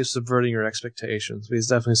want to say subverting your expectations, but he's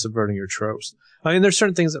definitely subverting your tropes. I mean, there's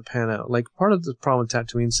certain things that pan out. Like, part of the problem with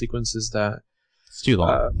Tatooine sequence is that it's too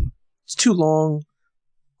long. It's too long.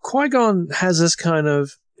 Qui-Gon has this kind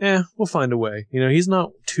of, we'll find a way. You know, he's not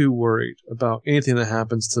too worried about anything that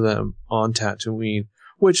happens to them on Tatooine,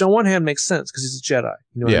 which on one hand makes sense because he's a Jedi.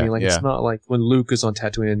 You know what I mean? Like, it's not like when Luke is on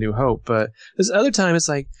Tatooine in New Hope, but this other time it's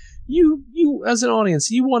like, you as an audience,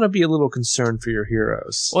 you want to be a little concerned for your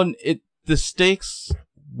heroes. Well, the stakes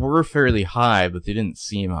were fairly high, but they didn't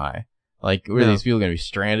seem high. Like, were these people going to be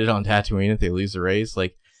stranded on Tatooine if they lose the race?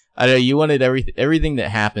 Like, I don't know, you wanted everything that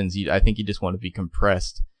happens, I think you just want to be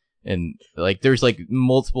compressed. And, like, there's, like,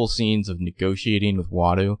 multiple scenes of negotiating with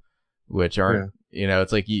Watto, which aren't, you know,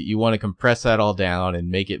 it's like you want to compress that all down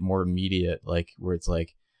and make it more immediate, like, where it's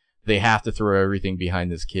like, they have to throw everything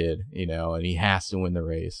behind this kid, you know, and he has to win the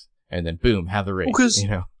race. And then, boom, have the race, you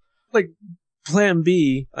know? Like, Plan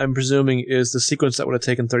B, I'm presuming, is the sequence that would have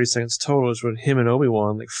taken 30 seconds total, is when him and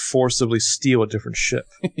Obi-Wan, like, forcibly steal a different ship.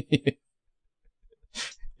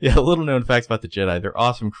 Yeah, little known facts about the Jedi. They're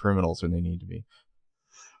awesome criminals when they need to be.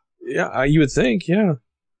 Yeah, you would think, yeah.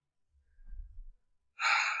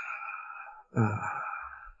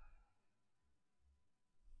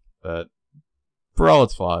 But for all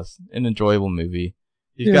its flaws, an enjoyable movie.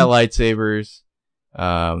 You've got lightsabers.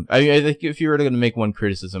 I think if you were going to make one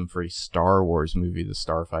criticism for a Star Wars movie, the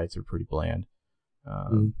star fights are pretty bland.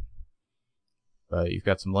 But you've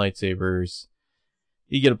got some lightsabers.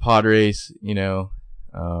 You get a pod race, you know.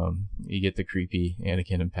 You get the creepy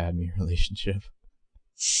Anakin and Padme relationship.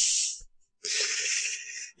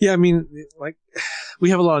 Yeah, I mean, like, we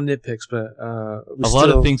have a lot of nitpicks, but a lot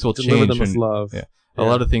of things will change. Them with love. A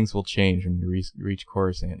lot of things will change when you reach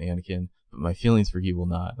Coruscant, Anakin. But my feelings for you will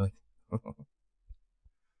not. Like,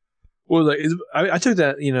 well, like, I took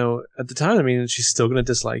that, you know, at the time. I mean, she's still gonna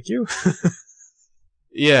dislike you.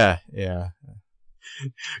 Yeah.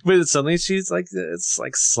 But suddenly she's like, it's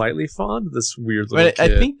like slightly fond of this weird little kid.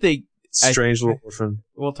 I think strange little orphan.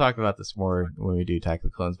 We'll talk about this more when we do Attack of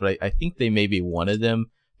the Clones, but I think they maybe wanted them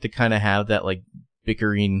to kind of have that, like,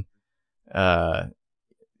 bickering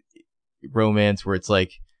romance where it's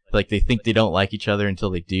like they think they don't like each other until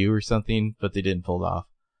they do or something, but they didn't pull it off.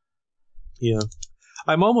 Yeah.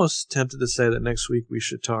 I'm almost tempted to say that next week we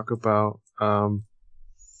should talk about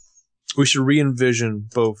we should re-envision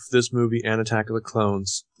both this movie and Attack of the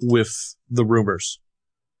Clones with the rumors.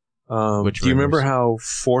 Do you remember how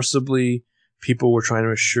forcibly people were trying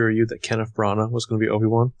to assure you that Kenneth Branagh was going to be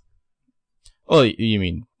Obi-Wan? Oh, you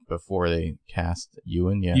mean before they cast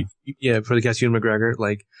Ewan? Yeah. Before they cast Ewan McGregor.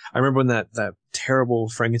 Like, I remember when that terrible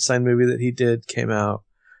Frankenstein movie that he did came out.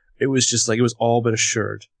 It was just like, it was all but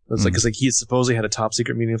assured. It was like, cause like he supposedly had a top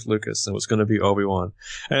secret meeting with Lucas and it was going to be Obi-Wan.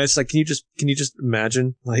 And it's like, can you just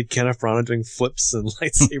imagine like Kenneth Branagh doing flips and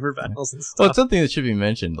lightsaber battles and stuff? Well, it's something that should be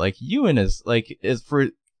mentioned. Like, Ewan is for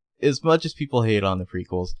as much as people hate on the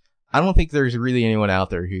prequels, I don't think there's really anyone out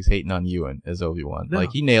there who's hating on Ewan as Obi-Wan. No.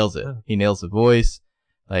 Like, he nails it. No. He nails the voice.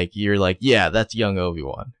 Like, you're like, yeah, that's young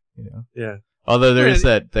Obi-Wan, you know? Yeah. Although there is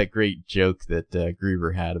that great joke that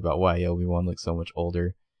Gruber had about why Obi-Wan looks so much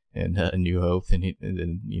older in A New Hope than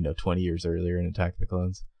 20 years earlier in Attack of the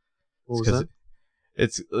Clones. What was that?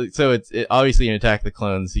 It's obviously in Attack of the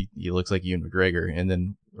Clones he looks like Ewan McGregor, and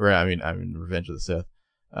then Revenge of the Sith,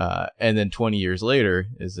 and then 20 years later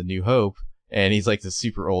is A New Hope, and he's like this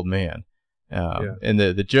super old man. And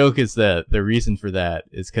the joke is that the reason for that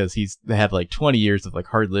is because he's had like 20 years of like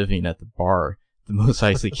hard living at the bar, the Mos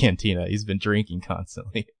Eisley Cantina. He's been drinking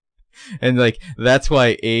constantly. And like, that's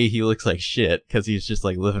why he looks like shit, because he's just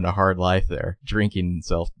like living a hard life there, drinking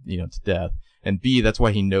himself, to death. and B, that's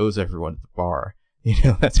why he knows everyone at the bar.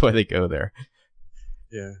 That's why they go there.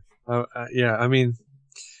 Yeah. Yeah, I mean,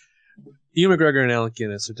 Ewan McGregor and Alec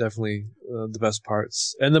Guinness are definitely the best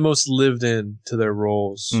parts and the most lived in to their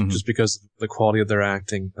roles, just because of the quality of their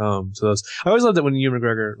acting. I always loved that when Ewan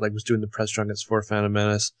McGregor was doing the press junkets for Phantom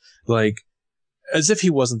Menace, as if he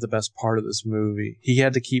wasn't the best part of this movie, he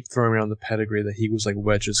had to keep throwing around the pedigree that he was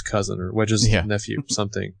Wedge's cousin or Wedge's nephew,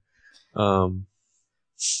 something.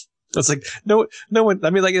 It's no one. I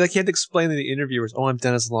mean, he had to explain to the interviewers, "Oh, I'm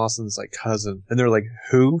Dennis Lawson's cousin," and they're like,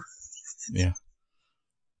 "Who?" Yeah.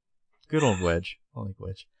 Good old Wedge. I like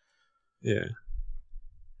Wedge. Yeah.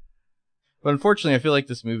 But unfortunately, I feel like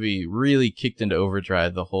this movie really kicked into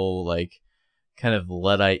overdrive the whole kind of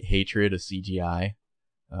Luddite hatred of CGI.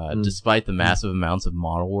 Despite the massive amounts of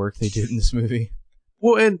model work they did in this movie.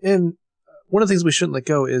 Well, and one of the things we shouldn't let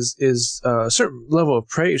go is a certain level of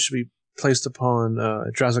praise should be placed upon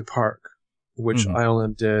Jurassic Park, which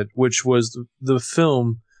ILM did, which was the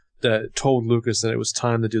film that told Lucas that it was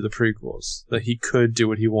time to do the prequels, that he could do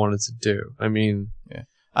what he wanted to do. I mean, yeah,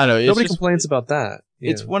 I know nobody complains about that.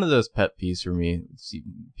 It's one of those pet peeves for me.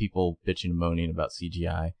 People bitching and moaning about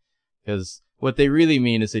CGI, because what they really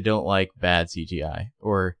mean is they don't like bad CGI,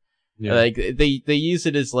 or they use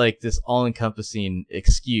it as this all-encompassing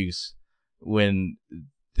excuse when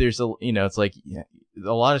there's a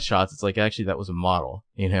lot of shots. It's actually that was a model,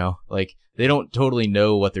 they don't totally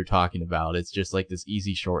know what they're talking about. It's just this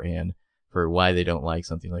easy shorthand for why they don't like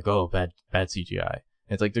something, oh, bad CGI.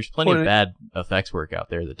 And it's there's plenty of bad effects work out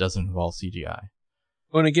there that doesn't involve CGI.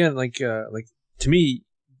 Well, and again, to me,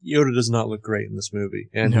 Yoda does not look great in this movie,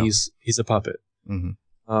 and he's a puppet.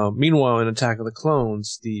 Meanwhile, in Attack of the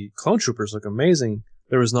Clones, the clone troopers look amazing.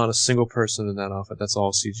 There was not a single person in that outfit. That's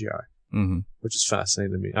all CGI, which is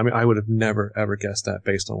fascinating to me. I mean, I would have never, ever guessed that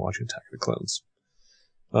based on watching Attack of the Clones.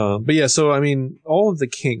 But yeah, so, I mean, all of the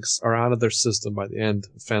kinks are out of their system by the end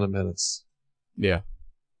of Phantom Menace. Yeah.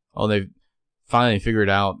 Oh, they've finally figured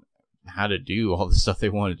out how to do all the stuff they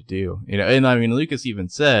wanted to do. And I mean, Lucas even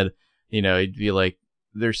said, he'd be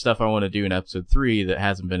there's stuff I want to do in episode 3 that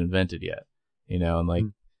hasn't been invented yet.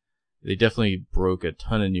 And they definitely broke a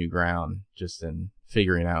ton of new ground just in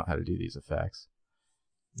figuring out how to do these effects.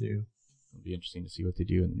 Yeah. It'll be interesting to see what they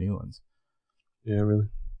do in the new ones. Yeah, really.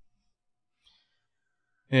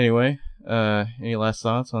 Anyway, any last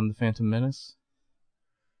thoughts on The Phantom Menace?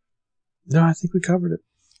 No, I think we covered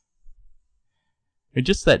it.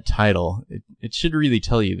 Just that title, it should really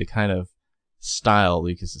tell you the kind of style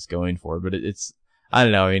Lucas is going for, but it's, I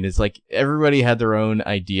don't know, I mean, it's everybody had their own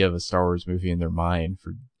idea of a Star Wars movie in their mind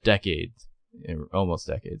for decades, almost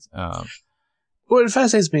decades. Well, it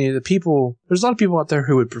fascinates me that there's a lot of people out there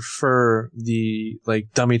who would prefer the,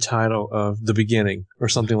 dummy title of The Beginning or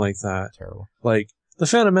something like that. Terrible. The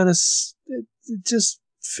Phantom Menace, it just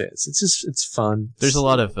fits. It's fun. There's a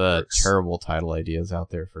lot of terrible title ideas out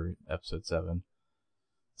there for Episode 7.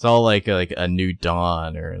 It's all a New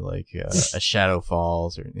Dawn or a Shadow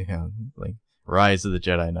Falls or Rise of the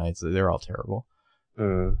Jedi Knights. They're all terrible.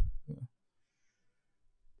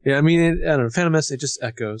 Yeah, I mean, I don't know. Phantom Menace, it just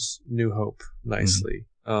echoes New Hope nicely.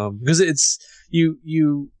 Because it's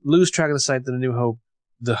you lose track of the sight that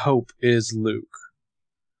the Hope is Luke.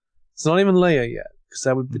 It's not even Leia yet, because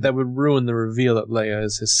that would ruin the reveal that Leia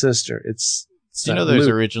is his sister. It's there's Luke.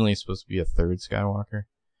 Originally supposed to be a third Skywalker.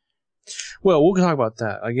 Well, we'll talk about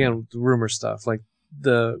that again. The rumor stuff,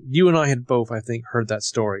 you and I had both, I think, heard that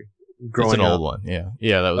story growing up. It's an old one,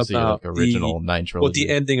 yeah. That was the original 9 trilogy. What the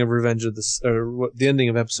ending of what the ending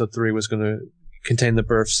of Episode 3 was going to contain the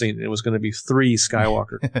birth scene. It was going to be 3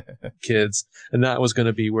 Skywalker kids, and that was going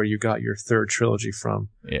to be where you got your third trilogy from.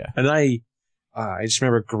 Yeah, and I just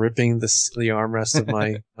remember gripping the armrest of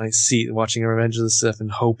my seat, watching Revenge of the Sith,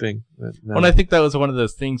 and hoping. Well, and I think that was one of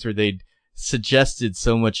those things where they'd suggested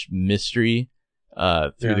so much mystery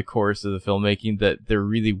through the course of the filmmaking that there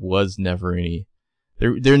really was never any.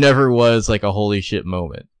 There never was a holy shit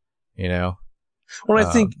moment, Well,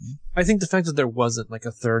 I think the fact that there wasn't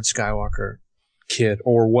a third Skywalker kid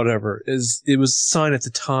or whatever it was a sign at the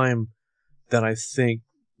time that I think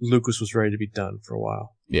Lucas was ready to be done for a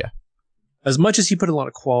while. Yeah. As much as he put a lot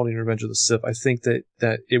of quality in Revenge of the Sith, I think that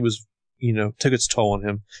it was, took its toll on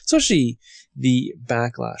him. Especially the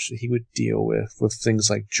backlash that he would deal with things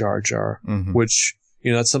like Jar Jar, which,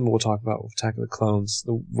 that's something we'll talk about with Attack of the Clones,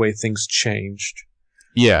 the way things changed.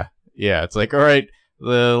 Yeah. It's all right,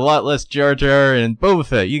 a lot less Jar Jar and Boba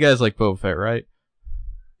Fett. You guys like Boba Fett, right?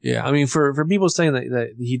 Yeah, I mean, for people saying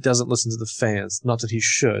that he doesn't listen to the fans, not that he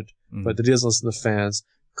should, but that he doesn't listen to the fans,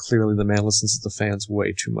 clearly the man listens to the fans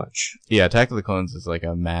way too much. Yeah, Attack of the Clones is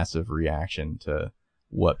a massive reaction to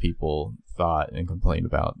what people thought and complained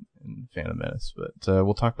about in Phantom Menace. But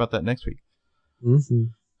we'll talk about that next week.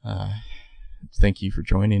 Mm-hmm. Thank you for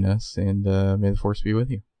joining us, and may the Force be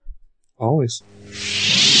with you. Always.